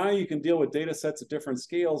 but now you can deal with data sets at different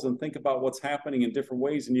scales and think about what's happening in different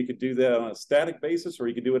ways. And you could do that on a static basis, or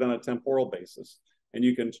you could do it on a temporal basis. And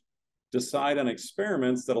you can decide on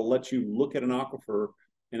experiments that'll let you look at an aquifer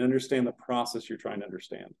and understand the process you're trying to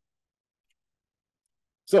understand.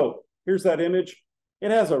 So here's that image.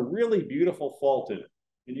 It has a really beautiful fault in it.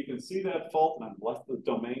 And you can see that fault, and I've left the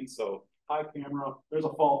domain, so hi camera, there's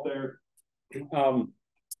a fault there.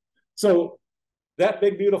 So that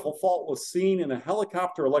big, beautiful fault was seen in a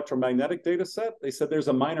helicopter electromagnetic data set. They said there's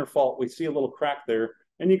a minor fault. We see a little crack there.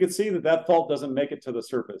 And you can see that that fault doesn't make it to the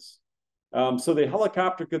surface. So the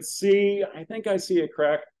helicopter could see, I think I see a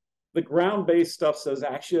crack. The ground-based stuff says,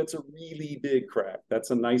 actually, that's a really big crack. That's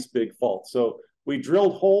a nice big fault. So we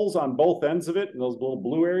drilled holes on both ends of it in those little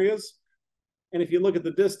blue areas. And if you look at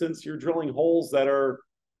the distance, you're drilling holes that are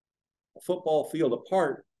a football field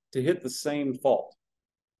apart to hit the same fault.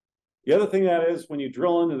 The other thing that is when you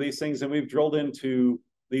drill into these things, and we've drilled into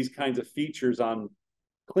these kinds of features on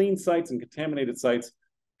clean sites and contaminated sites,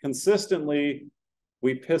 consistently,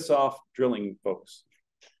 we piss off drilling folks.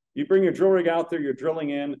 You bring your drill rig out there, you're drilling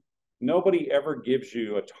in, nobody ever gives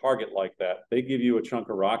you a target like that. They give you a chunk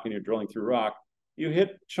of rock and you're drilling through rock. You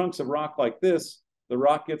hit chunks of rock like this, the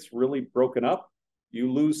rock gets really broken up,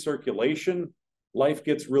 you lose circulation, life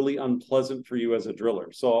gets really unpleasant for you as a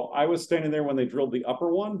driller. So I was standing there when they drilled the upper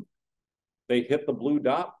one, they hit the blue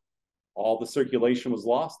dot, all the circulation was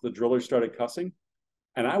lost, the driller started cussing,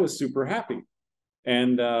 and I was super happy.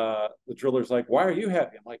 And the driller's like, why are you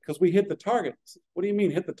happy? I'm like, because we hit the target. Said, what do you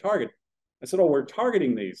mean hit the target? I said, oh, we're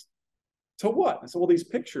targeting these. To what? I said, well, these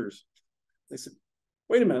pictures. They said,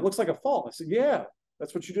 wait a minute, it looks like a fault. I said, yeah,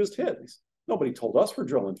 that's what you just hit. They said, nobody told us we're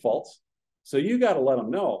drilling faults. So you got to let them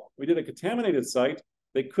know. We did a contaminated site.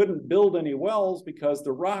 They couldn't build any wells because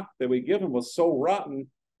the rock that we give them was so rotten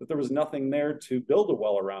that there was nothing there to build a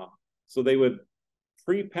well around. So they would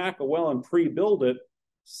pre-pack a well and pre-build it,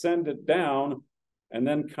 send it down, and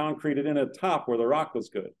then concrete it in at top where the rock was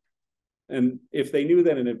good. And if they knew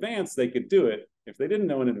that in advance, they could do it. If they didn't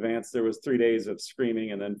know in advance, there was 3 days of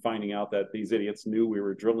screaming and then finding out that these idiots knew we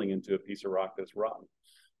were drilling into a piece of rock that's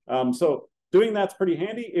rotten. So doing that's pretty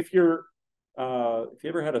handy. If you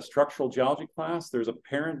ever had a structural geology class, there's a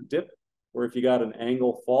parent dip where if you got an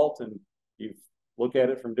angle fault and you look at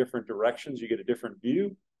it from different directions, you get a different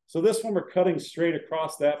view. So this one, we're cutting straight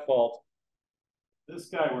across that fault. This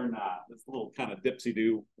guy, we're not. It's a little kind of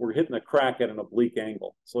dipsy-do. We're hitting a crack at an oblique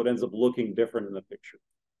angle, so it ends up looking different in the picture.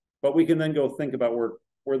 But we can then go think about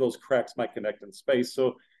where those cracks might connect in space.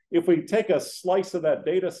 So if we take a slice of that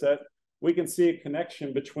data set, we can see a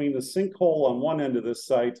connection between the sinkhole on one end of this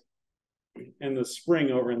site and the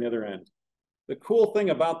spring over on the other end. The cool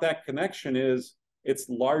thing about that connection is it's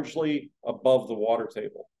largely above the water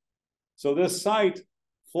table. So this site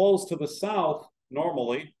flows to the south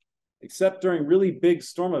normally, except during really big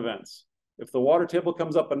storm events. If the water table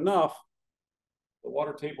comes up enough, the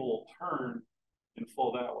water table will turn and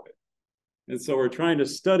flow that way. And so we're trying to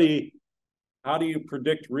study how do you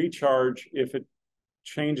predict recharge if it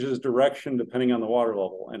changes direction depending on the water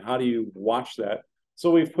level, and how do you watch that? So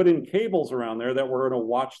we've put in cables around there that we're going to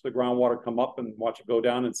watch the groundwater come up and watch it go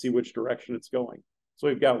down and see which direction it's going. So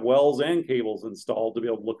we've got wells and cables installed to be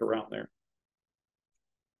able to look around there.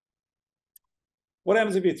 What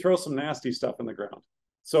happens if you throw some nasty stuff in the ground?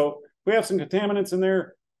 So we have some contaminants in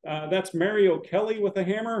there. That's Mary O'Kelly with a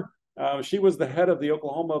hammer. She was the head of the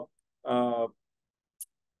Oklahoma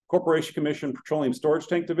Corporation Commission Petroleum Storage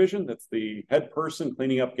Tank Division. That's the head person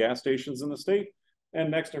cleaning up gas stations in the state. And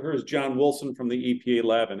next to her is John Wilson from the EPA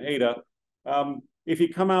lab in Ada. If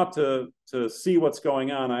you come out to see what's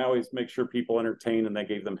going on, I always make sure people entertain, and they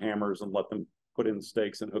gave them hammers and let them put in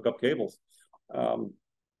stakes and hook up cables.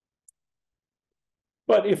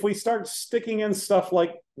 But if we start sticking in stuff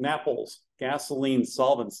like naples, gasoline,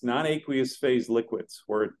 solvents, non-aqueous phase liquids,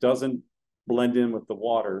 where it doesn't blend in with the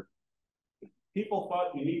water, people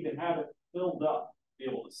thought you need to have it filled up to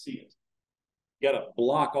be able to see it. You got to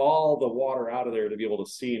block all the water out of there to be able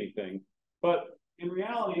to see anything. But in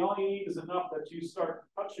reality, all you need is enough that you start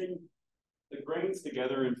touching the grains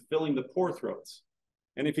together and filling the pore throats.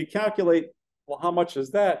 And if you calculate, well, how much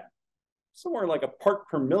is that? Somewhere like a part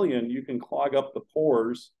per million, you can clog up the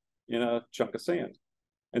pores in a chunk of sand.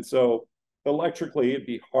 And so electrically, it'd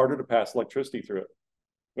be harder to pass electricity through it.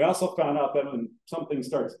 We also found out that when something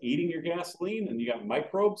starts eating your gasoline and you got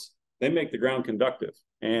microbes, they make the ground conductive.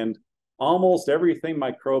 And almost everything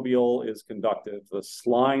microbial is conductive. The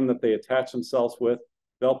slime that they attach themselves with,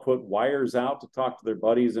 they'll put wires out to talk to their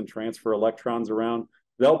buddies and transfer electrons around.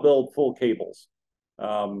 They'll build full cables.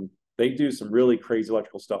 They do some really crazy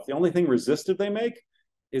electrical stuff. The only thing resistive they make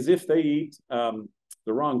is if they eat the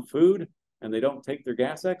wrong food and they don't take their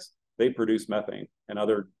gas X, they produce methane and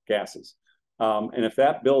other gases. And if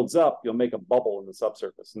that builds up, you'll make a bubble in the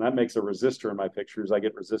subsurface. And that makes a resistor in my pictures. I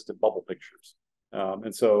get resistive bubble pictures.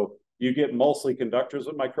 And so you get mostly conductors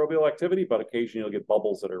with microbial activity, but occasionally you'll get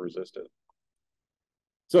bubbles that are resistive.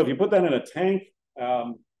 So if you put that in a tank,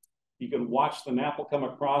 you can watch the napple come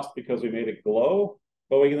across because we made it glow,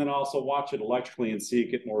 but we can then also watch it electrically and see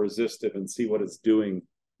it get more resistive and see what it's doing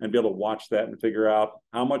and be able to watch that and figure out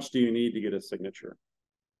how much do you need to get a signature.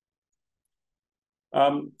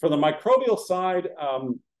 For the microbial side,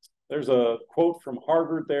 there's a quote from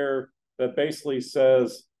Harvard there that basically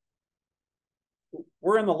says,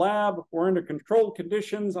 we're in the lab, we're under controlled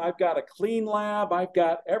conditions, I've got a clean lab, I've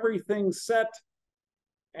got everything set,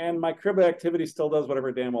 and microbial activity still does whatever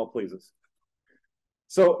it damn well pleases.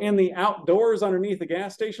 So in the outdoors underneath a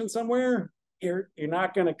gas station somewhere, you're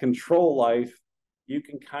not going to control life. You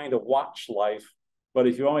can kind of watch life, but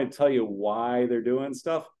if you want me to tell you why they're doing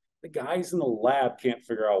stuff, the guys in the lab can't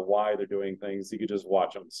figure out why they're doing things. You can just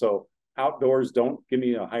watch them. So outdoors, don't give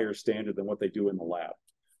me a higher standard than what they do in the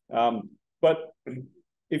lab. But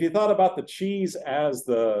if you thought about the cheese as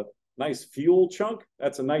the nice fuel chunk,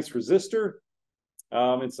 that's a nice resistor.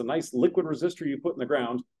 It's a nice liquid resistor you put in the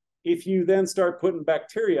ground. If you then start putting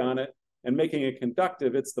bacteria on it and making it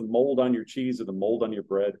conductive, it's the mold on your cheese or the mold on your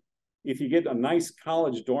bread. If you get a nice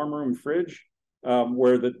college dorm room fridge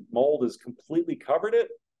where the mold has completely covered it,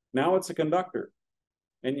 now it's a conductor.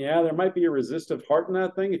 And yeah, there might be a resistive heart in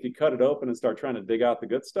that thing if you cut it open and start trying to dig out the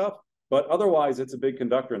good stuff. But otherwise, it's a big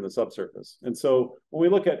conductor in the subsurface. And so when we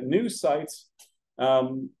look at new sites,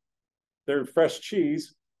 they're fresh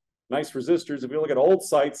cheese, nice resistors. If we look at old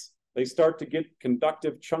sites, they start to get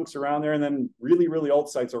conductive chunks around there. And then really, really old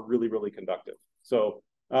sites are really, really conductive. So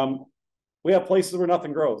we have places where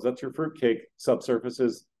nothing grows. That's your fruitcake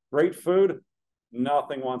subsurfaces. Great food,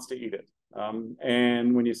 nothing wants to eat it.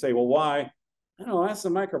 And when you say, well, why? I don't know, ask the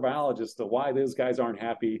microbiologist to why those guys aren't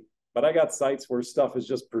happy. But I got sites where stuff is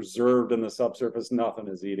just preserved in the subsurface, nothing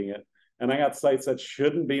is eating it. And I got sites that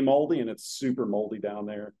shouldn't be moldy and it's super moldy down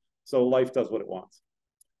there. So life does what it wants.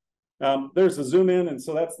 There's a zoom in, and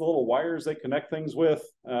so that's the little wires they connect things with.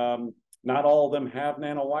 Not all of them have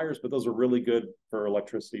nanowires, but those are really good for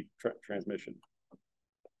electricity transmission.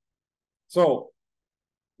 So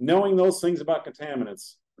knowing those things about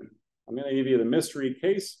contaminants, I'm going to give you the mystery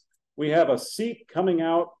case. We have a seep coming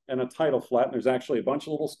out and a tidal flat, and there's actually a bunch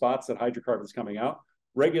of little spots that hydrocarbons coming out.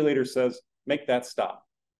 Regulator says, make that stop.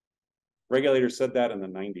 Regulator said that in the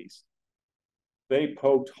 90s. They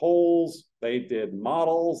poked holes, they did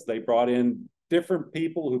models, they brought in different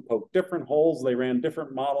people who poked different holes, they ran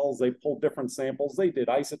different models, they pulled different samples, they did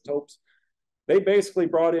isotopes. They basically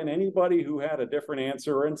brought in anybody who had a different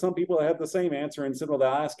answer, and some people that had the same answer and said, well, the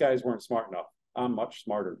last guys weren't smart enough. I'm much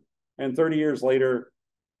smarter. And 30 years later,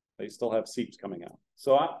 they still have seeps coming out.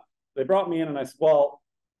 So they brought me in and I said, well,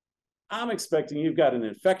 I'm expecting you've got an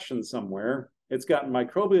infection somewhere. It's gotten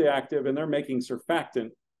microbially active and they're making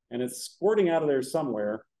surfactant and it's squirting out of there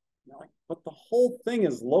somewhere. Like, but the whole thing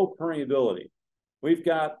is low permeability. We've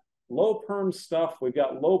got low perm stuff. We've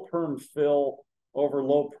got low perm fill over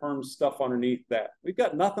low perm stuff underneath that. We've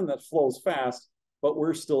got nothing that flows fast, but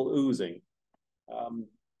we're still oozing.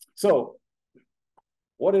 So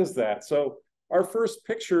what is that? So our first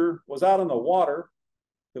picture was out in the water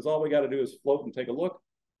because all we got to do is float and take a look.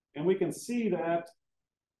 And we can see that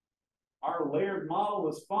our layered model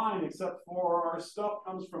is fine, except for our stuff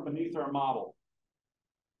comes from beneath our model.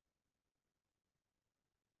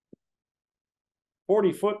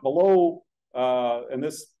 40 foot below, and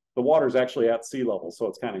the water is actually at sea level, so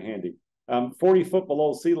it's kind of handy. 40 foot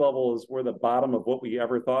below sea level is where the bottom of what we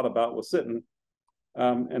ever thought about was sitting.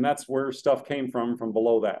 And that's where stuff came from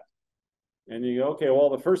below that. And you go, okay, well,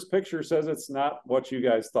 the first picture says it's not what you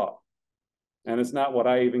guys thought. And it's not what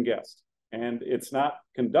I even guessed. And it's not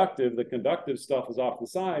conductive. The conductive stuff is off the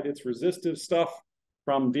side. It's resistive stuff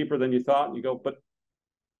from deeper than you thought. And you go, but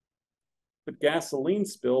gasoline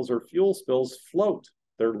spills or fuel spills float.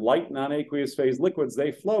 They're light non-aqueous phase liquids.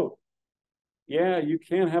 They float. Yeah, you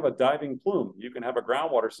can have a diving plume. You can have a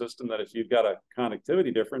groundwater system that if you've got a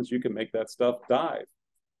conductivity difference, you can make that stuff dive.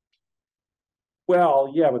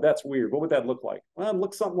 Well, yeah, but that's weird. What would that look like? Well, it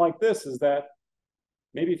looks something like this, is that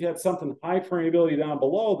maybe if you had something high permeability down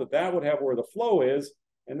below, that would have where the flow is,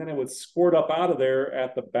 and then it would squirt up out of there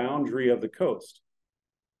at the boundary of the coast.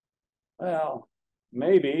 Well,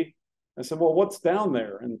 maybe. I said, well, what's down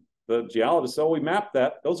there? And the geologist said, oh, we mapped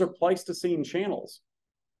that. Those are Pleistocene channels.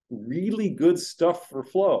 Really good stuff for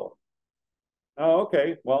flow. Oh,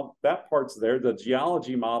 okay, well, that part's there. The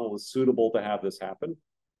geology model is suitable to have this happen.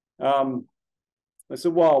 I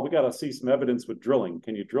said, well, we got to see some evidence with drilling.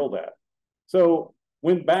 Can you drill that? So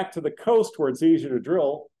went back to the coast where it's easier to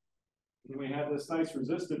drill. And we have this nice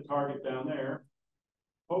resistive target down there.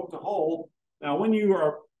 Poked a hole. Now, when you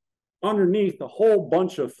are underneath a whole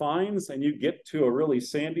bunch of fines and you get to a really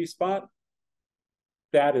sandy spot,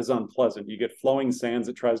 that is unpleasant. You get flowing sands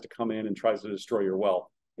that tries to come in and tries to destroy your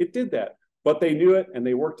well. It did that, but they knew it and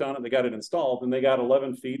they worked on it. They got it installed and they got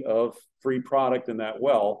 11 feet of free product in that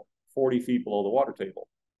well, 40 feet below the water table.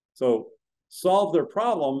 So solve their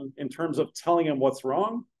problem in terms of telling them what's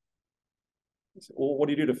wrong. Said, well, what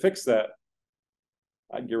do you do to fix that?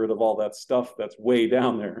 I'd get rid of all that stuff that's way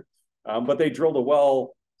down there. But they drilled a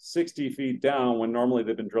well 60 feet down when normally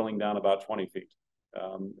they've been drilling down about 20 feet.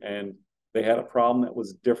 And they had a problem that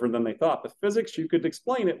was different than they thought. The physics, you could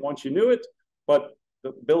explain it once you knew it, but the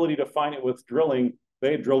ability to find it with drilling,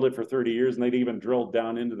 they had drilled it for 30 years and they'd even drilled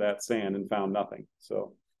down into that sand and found nothing.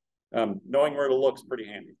 So knowing where to look is pretty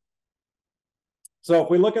handy. So if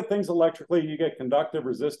we look at things electrically, you get conductive,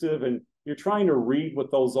 resistive, and you're trying to read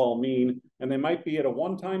what those all mean. And they might be at a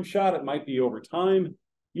one-time shot. It might be over time.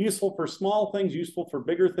 Useful for small things, useful for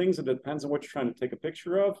bigger things. It depends on what you're trying to take a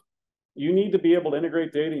picture of. You need to be able to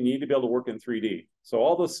integrate data. You need to be able to work in 3D. So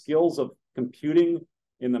all the skills of computing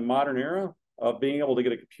in the modern era, of being able to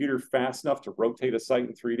get a computer fast enough to rotate a site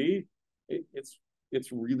in 3D,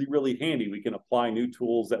 it's really, really handy. We can apply new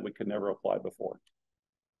tools that we could never apply before.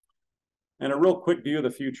 And a real quick view of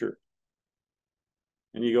the future.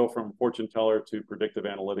 and you go from fortune teller to predictive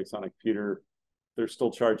analytics on a computer, they're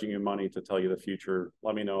still charging you money to tell you the future.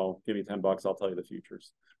 Let me know, give me $10, I'll tell you the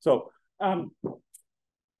futures. So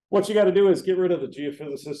what you got to do is get rid of the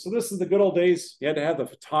geophysicist. So this is the good old days. You had to have the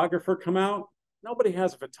photographer come out. Nobody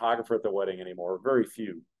has a photographer at the wedding anymore, very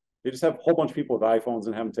few. They just have a whole bunch of people with iPhones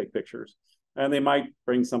and have them take pictures. And they might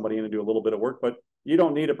bring somebody in and do a little bit of work, but you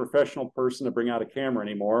don't need a professional person to bring out a camera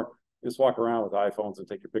anymore. Just walk around with iPhones and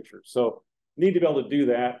take your pictures. So you need to be able to do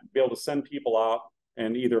that, be able to send people out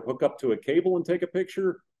and either hook up to a cable and take a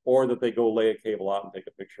picture, or that they go lay a cable out and take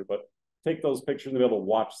a picture. But take those pictures and be able to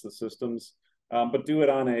watch the systems, but do it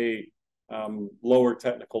on a lower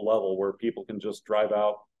technical level where people can just drive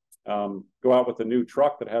out, go out with a new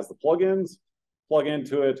truck that has the plugins, plug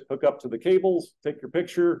into it, hook up to the cables, take your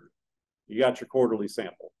picture, you got your quarterly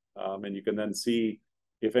sample. And you can then see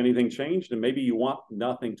if anything changed, and maybe you want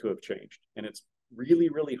nothing to have changed. And it's really,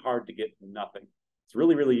 really hard to get nothing. It's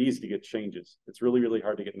really, really easy to get changes. It's really, really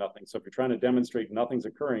hard to get nothing. So if you're trying to demonstrate nothing's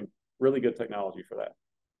occurring, really good technology for that.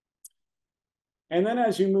 And then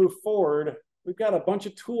as you move forward, we've got a bunch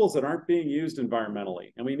of tools that aren't being used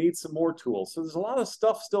environmentally, and we need some more tools. So there's a lot of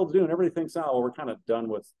stuff still to do, and everybody thinks, oh, well, we're kind of done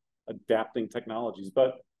with adapting technologies.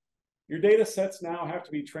 But your data sets now have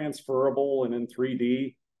to be transferable and in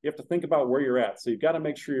 3D. You have to think about where you're at. So you've got to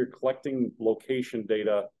make sure you're collecting location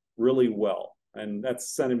data really well, and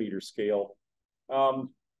that's centimeter scale.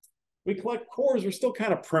 We collect cores. We're still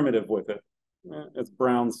kind of primitive with it. It's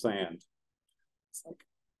brown sand. It's like,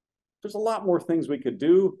 there's a lot more things we could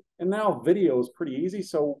do. And now video is pretty easy.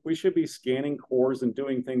 So we should be scanning cores and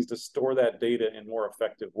doing things to store that data in more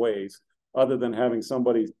effective ways, other than having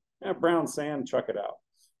somebody, brown sand, chuck it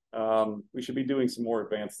out. We should be doing some more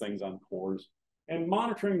advanced things on cores. And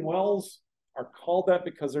monitoring wells are called that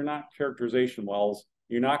because they're not characterization wells.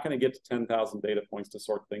 You're not going to get to 10,000 data points to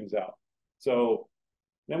sort things out. So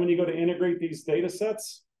then when you go to integrate these data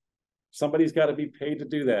sets, somebody's got to be paid to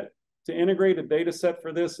do that. To integrate a data set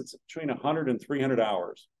for this, it's between 100 and 300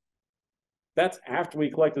 hours. That's after we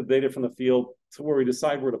collected data from the field to where we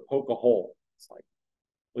decide where to poke a hole. It's like,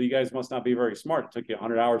 well, you guys must not be very smart. It took you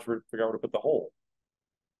 100 hours to figure out where to put the hole.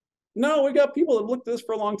 No, we got people that looked at this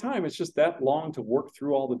for a long time. It's just that long to work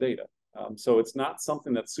through all the data. So it's not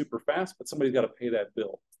something that's super fast, but somebody's got to pay that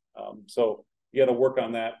bill. So you got to work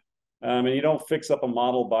on that. And you don't fix up a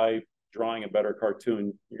model by drawing a better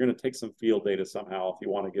cartoon. You're going to take some field data somehow if you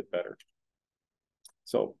want to get better.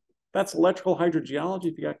 So that's electrical hydrogeology.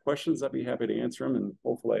 If you got questions, I'd be happy to answer them. And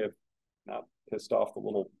hopefully I have not pissed off the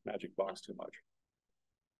little magic box too much.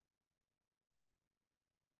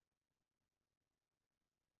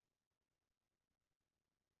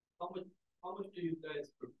 How much do you guys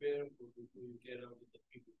prepare for before you get out with the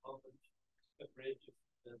people? How much preparation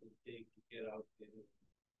does it take to get out there?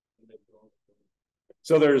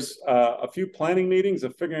 So there's a few planning meetings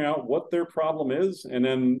of figuring out what their problem is, and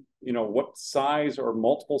then, what size or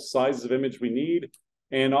multiple sizes of image we need,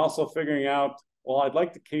 and also figuring out, well, I'd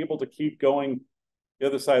like the cable to keep going the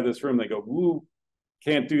other side of this room. They go, ooh,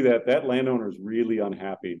 can't do that. That landowner is really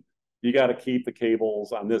unhappy. You got to keep the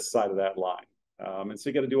cables on this side of that line. And so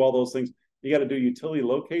you got to do all those things. You got to do utility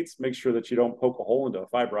locates, make sure that you don't poke a hole into a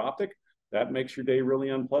fiber optic. That makes your day really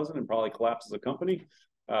unpleasant and probably collapses a company.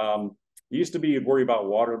 It used to be you'd worry about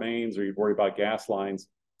water mains or you'd worry about gas lines.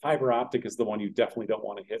 Fiber optic is the one you definitely don't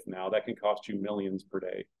want to hit now. That can cost you millions per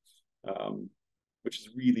day, which is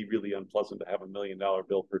really, really unpleasant to have $1 million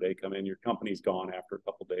bill per day come in. Your company's gone after a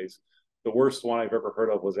couple of days. The worst one I've ever heard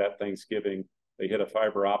of was at Thanksgiving. They hit a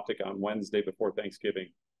fiber optic on Wednesday before Thanksgiving.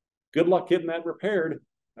 Good luck getting that repaired.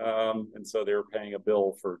 And so they were paying a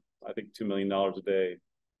bill for, I think, $2 million a day.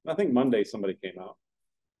 I think Monday somebody came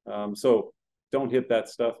out. So don't hit that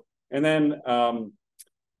stuff. And then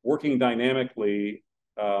working dynamically,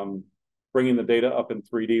 bringing the data up in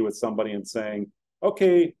 3D with somebody and saying,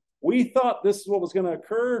 okay, we thought this is what was going to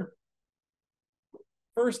occur.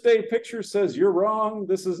 First day picture says you're wrong.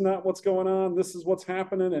 This is not what's going on. This is what's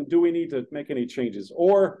happening. And do we need to make any changes?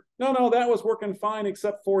 Or no, that was working fine,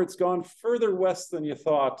 except for it's gone further west than you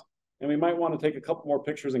thought. And we might want to take a couple more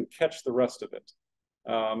pictures and catch the rest of it.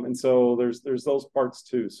 And so there's those parts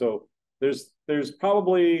too. So there's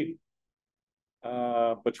probably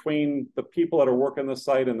between the people that are working the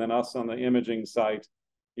site and then us on the imaging site,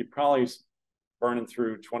 you're probably burning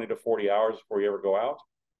through 20 to 40 hours before you ever go out.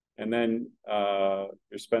 And then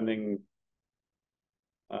you're spending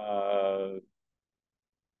 2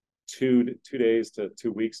 days to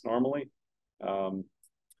 2 weeks normally.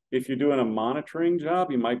 If you're doing a monitoring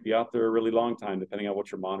job, you might be out there a really long time, depending on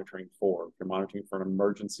what you're monitoring for. If you're monitoring for an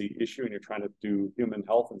emergency issue and you're trying to do human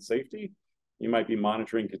health and safety, You might be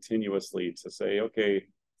monitoring continuously to say, okay,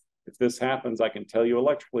 if this happens, I can tell you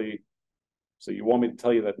electrically. So you want me to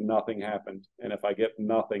tell you that nothing happened. And if I get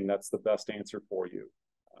nothing, that's the best answer for you.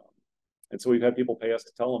 And so we've had people pay us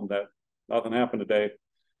to tell them that nothing happened today.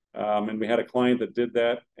 And we had a client that did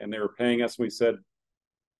that, and they were paying us. And we said,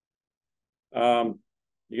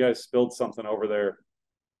 you guys spilled something over there.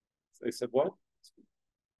 They said, what?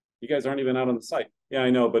 You guys aren't even out on the site. Yeah,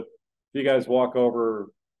 I know, but if you guys walk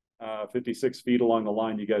over 56 feet along the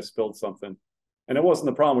line, you guys spilled something. And it wasn't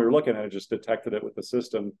the problem we were looking at, it just detected it with the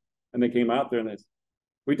system. And they came out there and they said,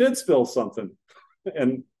 we did spill something.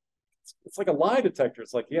 And it's like a lie detector.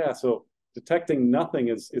 It's like, yeah, so detecting nothing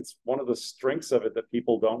it's one of the strengths of it that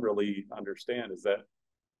people don't really understand, is that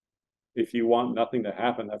if you want nothing to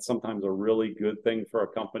happen, that's sometimes a really good thing for a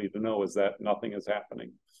company to know, is that nothing is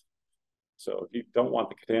happening. So if you don't want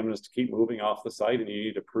the contaminants to keep moving off the site and you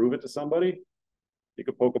need to prove it to somebody, you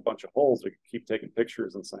could poke a bunch of holes, or you could keep taking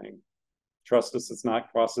pictures and saying, trust us, it's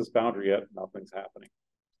not crossed this boundary yet, nothing's happening.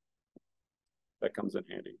 That comes in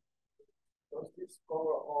handy.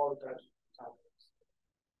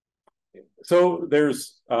 So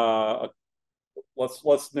there's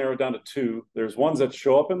let's narrow it down to two. There's ones that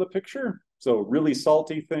show up in the picture, so really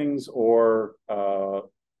salty things, or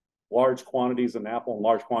large quantities of NAPL and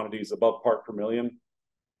large quantities above part per million.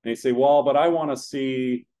 And you say, well, but I want to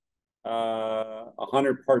see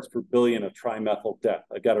 100 parts per billion of trimethyl death.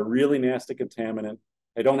 I've got a really nasty contaminant.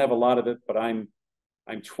 I don't have a lot of it, but I'm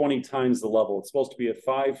 20 times the level. It's supposed to be at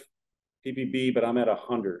 5 ppb, but I'm at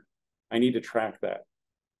 100. I need to track that.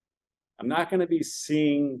 I'm not going to be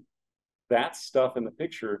seeing that stuff in the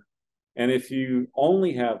picture. And if you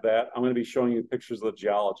only have that, I'm going to be showing you pictures of the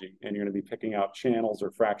geology, and you're going to be picking out channels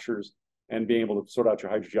or fractures and being able to sort out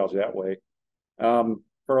your hydrogeology that way.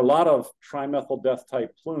 For a lot of trimethyl death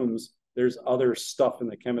type plumes, there's other stuff in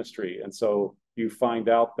the chemistry. And so you find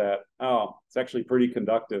out that, oh, it's actually pretty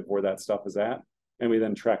conductive where that stuff is at. And we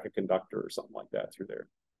then track a conductor or something like that through there.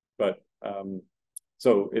 But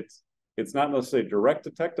so it's not necessarily direct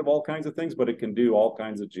detect of all kinds of things, but it can do all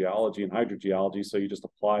kinds of geology and hydrogeology. So you just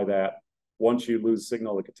apply that. Once you lose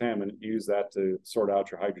signal of the contaminant, use that to sort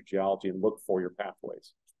out your hydrogeology and look for your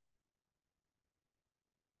pathways.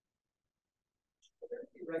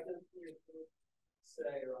 Say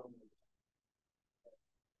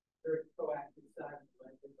very proactive side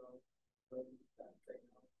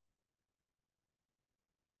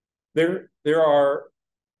there are,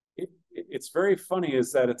 it's very funny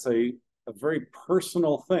is that it's a very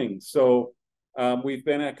personal thing. So we've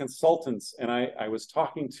been at consultants, and I was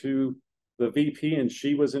talking to the VP, and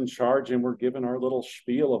she was in charge, and we're given our little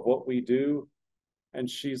spiel of what we do. And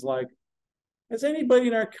she's like, has anybody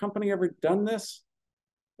in our company ever done this?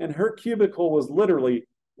 And her cubicle was literally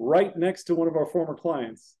right next to one of our former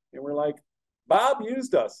clients. And we're like, Bob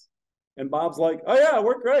used us. And Bob's like, oh yeah,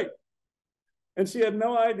 we're great. And she had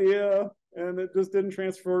no idea, and it just didn't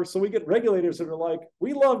transfer. So we get regulators that are like,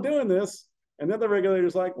 we love doing this. And then the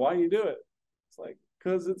regulator's like, why do you do it? It's like,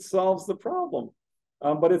 because it solves the problem.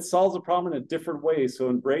 But it solves the problem in a different way. So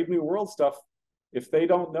in Brave New World stuff, if they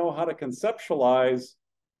don't know how to conceptualize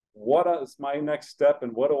what is my next step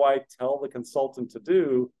and what do I tell the consultant to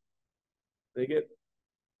do, it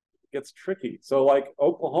gets tricky. So like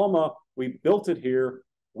Oklahoma, we built it here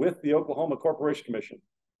with the Oklahoma Corporation Commission.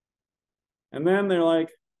 And then they're like,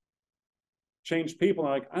 changed people.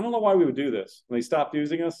 And they're like, I don't know why we would do this. And they stopped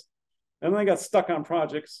using us. And then they got stuck on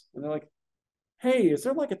projects. And they're like, hey, is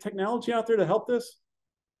there like a technology out there to help this?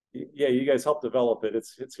 Yeah, you guys helped develop it.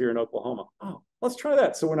 It's here in Oklahoma. Oh, let's try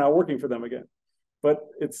that. So we're now working for them again. But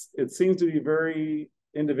it seems to be very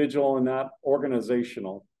individual and not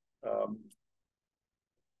organizational.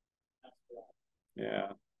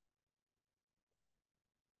 Yeah.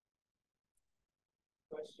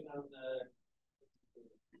 Question on the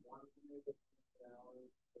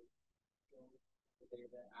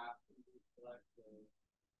data after you collect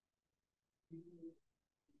do you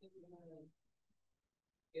think we're going to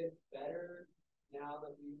get better now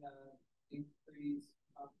that we have increased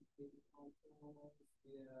computational tools,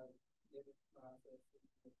 data processing,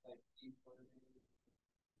 like deep learning,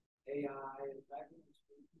 AI? Is that going to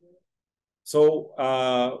change it? So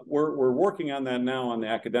we're working on that now on the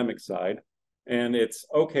academic side, and it's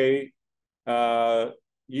okay.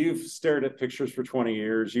 You've stared at pictures for 20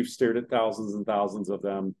 years. You've stared at thousands and thousands of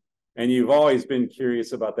them, and you've always been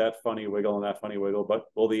curious about that funny wiggle and that funny wiggle. But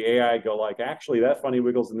will the AI go like, actually, that funny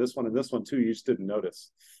wiggles in this one and this one too? You just didn't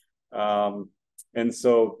notice. And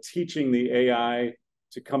so teaching the AI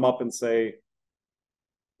to come up and say,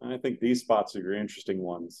 I think these spots are your interesting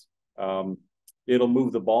ones. It'll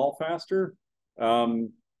move the ball faster.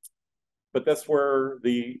 but that's where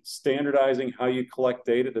the standardizing how you collect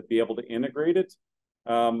data to be able to integrate it.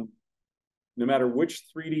 No matter which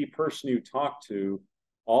 3D person you talk to,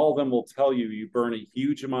 all of them will tell you you burn a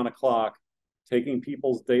huge amount of clock taking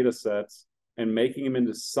people's data sets and making them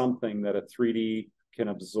into something that a 3D can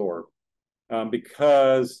absorb.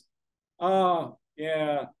 Because,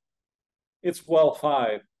 yeah, it's well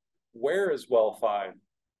 5. Where is well 5?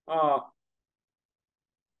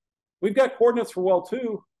 We've got coordinates for well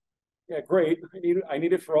 2. Yeah, great. I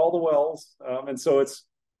need it for all the wells. And so it's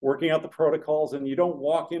working out the protocols, and you don't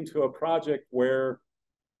walk into a project where,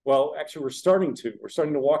 well, actually we're starting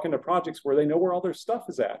to walk into projects where they know where all their stuff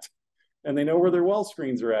is at, and they know where their well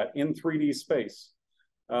screens are at in 3D space.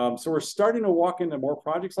 So we're starting to walk into more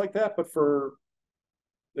projects like that, but for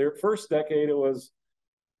their first decade, it was,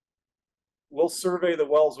 we'll survey the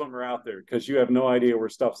wells when we're out there because you have no idea where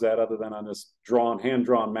stuff's at other than on this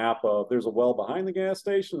hand-drawn map of there's a well behind the gas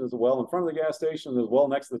station, there's a well in front of the gas station, there's a well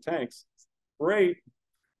next to the tanks. Great.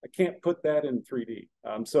 I can't put that in 3D.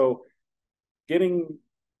 So getting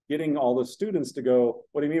all the students to go,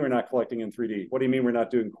 what do you mean we're not collecting in 3D? What do you mean we're not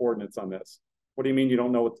doing coordinates on this? What do you mean you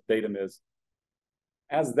don't know what the datum is?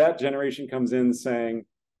 As that generation comes in saying,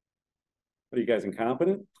 what are you guys,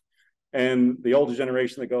 incompetent? And the older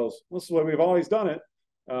generation that goes, this is the way we've always done it.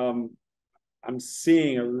 I'm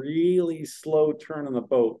seeing a really slow turn on the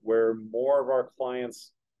boat where more of our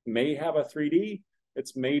clients may have a 3D.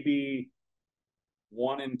 It's maybe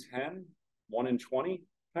 1 in 10, 1 in 20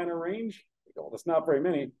 kind of range. Well, that's not very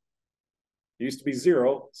many. It used to be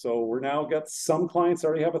 0. So we're now got some clients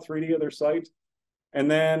already have a 3D of their site.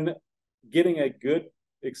 And then getting a good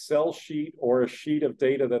Excel sheet or a sheet of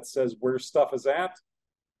data that says where stuff is at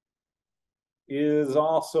is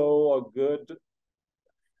also a good,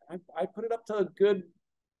 I put it up to a good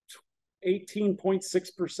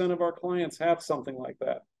 18.6% of our clients have something like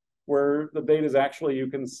that, where the data is actually, you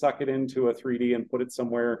can suck it into a 3D and put it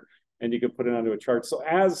somewhere and you can put it onto a chart. So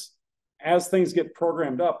as things get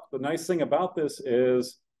programmed up, the nice thing about this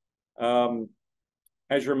is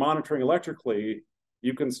as you're monitoring electrically,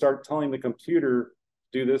 you can start telling the computer,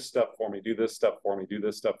 do this step for me, do this step for me, do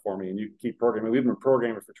this step for me, and you keep programming. We've been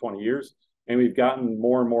programming for 20 years, and we've gotten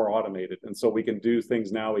more and more automated. And so we can do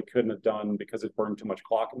things now we couldn't have done because it burned too much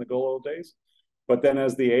clock in the good old days. But then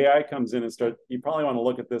as the AI comes in and starts, you probably want to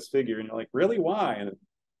look at this figure, and you're like, really, why? And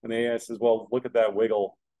the AI says, well, look at that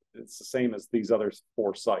wiggle. It's the same as these other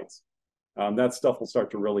 4 sites. That stuff will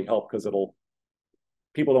start to really help because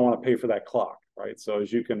people don't want to pay for that clock, right? So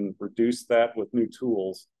as you can reduce that with new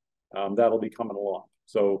tools, that'll be coming along.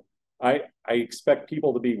 So I expect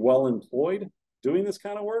people to be well employed doing this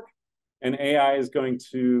kind of work, and AI is going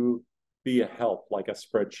to be a help, like a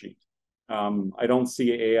spreadsheet. I don't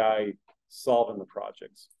see AI solving the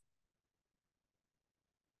projects.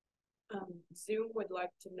 Zoom would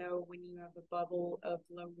like to know, when you have a bubble of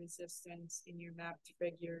low resistance in your mapped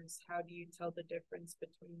figures, how do you tell the difference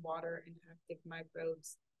between water and active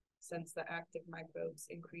microbes, since the active microbes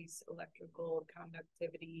increase electrical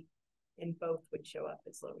conductivity and both would show up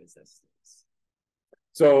as low resistance?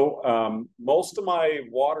 So most of my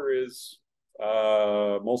water is,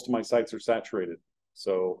 most of my sites are saturated.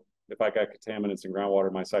 So if I got contaminants in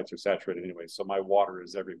groundwater, my sites are saturated anyway. So my water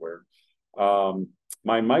is everywhere.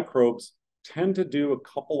 My microbes tend to do a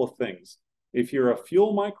couple of things. If you're a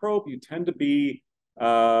fuel microbe, you tend to be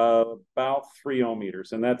about 3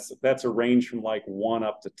 ohmmeters, and that's a range from like 1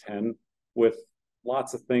 up to 10, with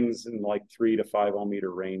lots of things in like 3 to 5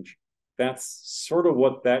 ohmmeter range. That's sort of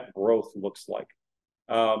what that growth looks like.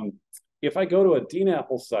 If I go to a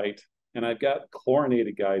DNAPL site and I've got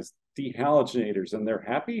chlorinated guys, dehalogenators, and they're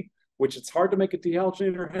happy, which it's hard to make a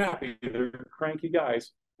dehalogenator happy. They're cranky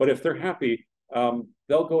guys, but if they're happy,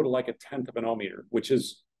 they'll go to like a 1/10 of an ohmmeter, which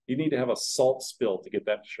is, you need to have a salt spill to get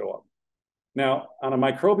that to show up. Now, on a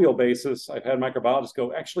microbial basis, I've had microbiologists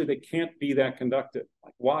go, actually, they can't be that conductive.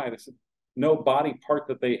 Like, why? They said, no body part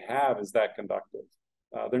that they have is that conductive.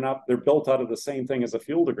 They're built out of the same thing as the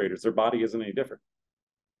fuel degraders. Their body isn't any different,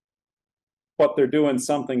 but they're doing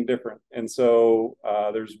something different. And so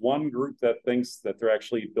there's one group that thinks that they're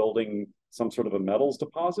actually building some sort of a metals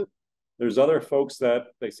deposit. There's other folks that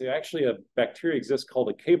they say, actually, a bacteria exists called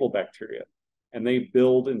a cable bacteria. And they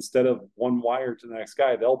build, instead of one wire to the next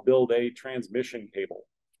guy, they'll build a transmission cable.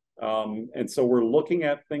 And so we're looking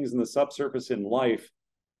at things in the subsurface in life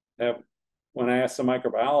that, when I asked some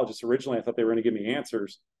microbiologists originally, I thought they were going to give me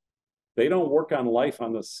answers. They don't work on life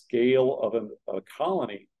on the scale of a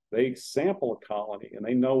colony. They sample a colony, and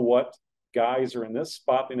they know what guys are in this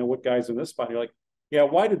spot. They know what guys are in this spot. And you're like, yeah,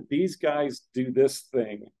 why did these guys do this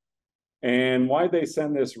thing? And why'd they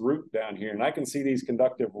send this root down here? And I can see these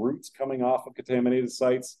conductive roots coming off of contaminated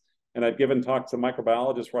sites. And I've given talks to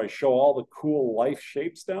microbiologists where I show all the cool life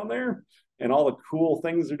shapes down there and all the cool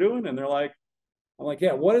things they're doing. And they're like, I'm like,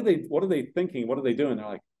 yeah, what are they thinking? What are they doing? They're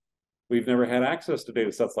like, we've never had access to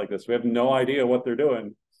data sets like this. We have no idea what they're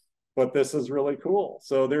doing, but this is really cool.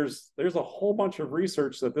 So there's a whole bunch of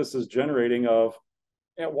research that this is generating of,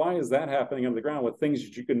 yeah, why is that happening on the ground with things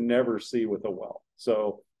that you can never see with a well?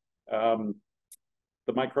 So the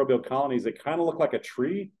microbial colonies, they kind of look like a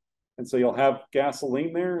tree. And so you'll have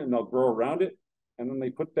gasoline there and they'll grow around it. And then they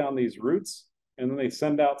put down these roots and then they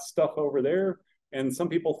send out stuff over there. And some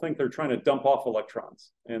people think they're trying to dump off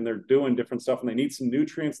electrons and they're doing different stuff and they need some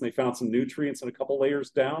nutrients and they found some nutrients in a couple layers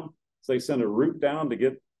down. So they send a root down to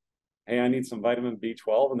get, hey, I need some vitamin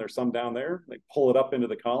B12 and there's some down there. They pull it up into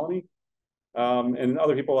the colony. And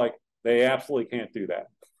other people are like, they absolutely can't do that.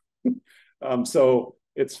 So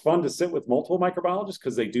it's fun to sit with multiple microbiologists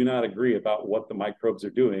because they do not agree about what the microbes are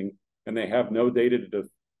doing and they have no data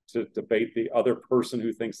to debate the other person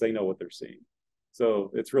who thinks they know what they're seeing.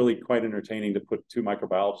 So it's really quite entertaining to put two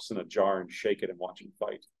microbiologists in a jar and shake it and watch them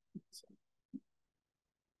fight. So.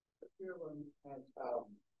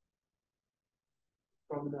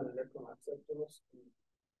 Prominent electron acceptors.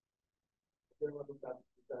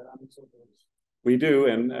 We do,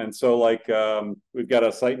 and so like we've got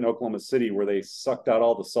a site in Oklahoma City where they sucked out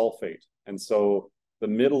all the sulfate, and so the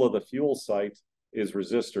middle of the fuel site is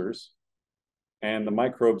resistors, and the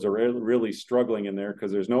microbes are really struggling in there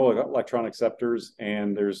because there's no electron acceptors,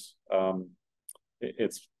 and there's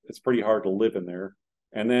it's pretty hard to live in there.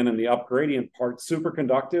 And then in the up gradient part,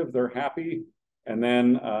 superconductive, they're happy, and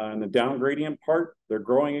then in the down gradient part, they're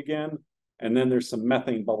growing again, and then there's some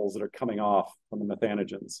methane bubbles that are coming off from the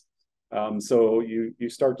methanogens. So you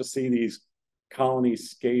start to see these colonies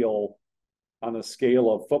scale on a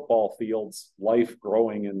scale of football fields, life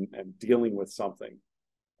growing and dealing with something.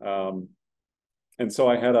 And so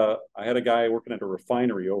I had a guy working at a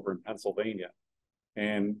refinery over in Pennsylvania,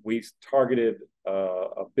 and we targeted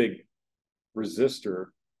a big resistor.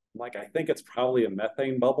 I'm like, I think it's probably a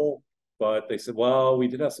methane bubble, but they said, well, we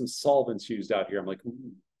did have some solvents used out here. I'm like,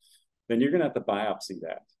 then you're gonna have to biopsy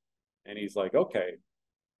that. And he's like, okay.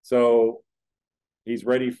 So he's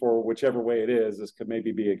ready for whichever way it is. This could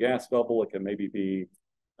maybe be a gas bubble. It could maybe be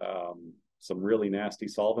some really nasty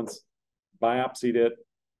solvents. Biopsied it.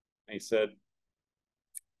 And he said,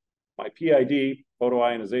 my PID,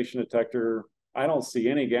 photoionization detector, I don't see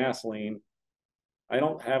any gasoline. I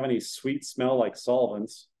don't have any sweet smell like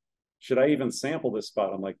solvents. Should I even sample this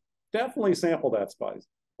spot? I'm like, definitely sample that spot.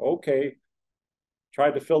 Okay.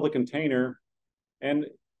 Tried to fill the container. And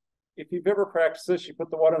if you've ever practiced this, you put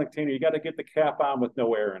the water in the container, you got to get the cap on with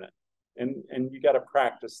no air in it. And you got to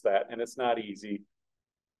practice that. And it's not easy.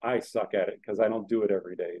 I suck at it because I don't do it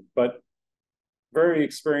every day. But very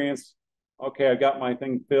experienced. Okay, I got my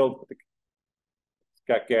thing filled. It's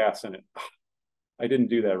got gas in it. I didn't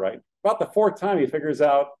do that right. About the fourth time, he figures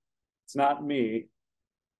out it's not me.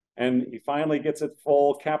 And he finally gets it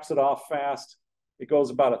full, caps it off fast. It goes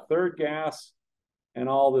about a third gas, and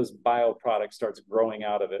all this bioproduct starts growing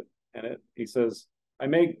out of it. And he says, I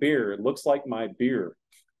make beer. It looks like my beer.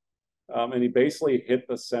 And he basically hit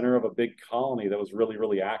the center of a big colony that was really,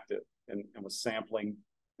 really active and was sampling.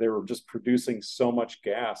 They were just producing so much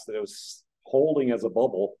gas that it was holding as a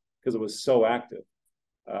bubble because it was so active.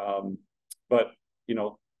 But, you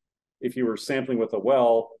know, if you were sampling with a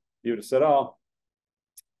well, you would have said, oh,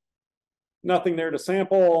 nothing there to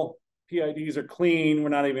sample. PIDs are clean. We're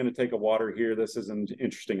not even going to take a water here. This isn't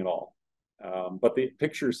interesting at all. But the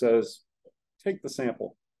picture says, take the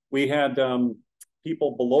sample. We had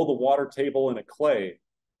people below the water table in a clay,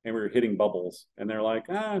 and we were hitting bubbles. And they're like,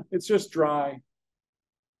 it's just dry.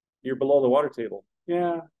 You're below the water table.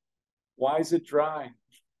 Yeah. Why is it dry?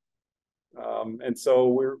 And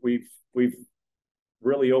so we've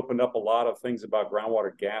really opened up a lot of things about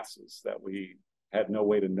groundwater gases that we had no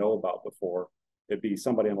way to know about before. It'd be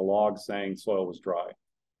somebody on a log saying soil was dry,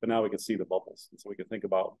 but now we can see the bubbles. And so we can think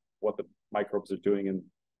about what the microbes are doing and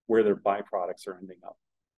where their byproducts are ending up.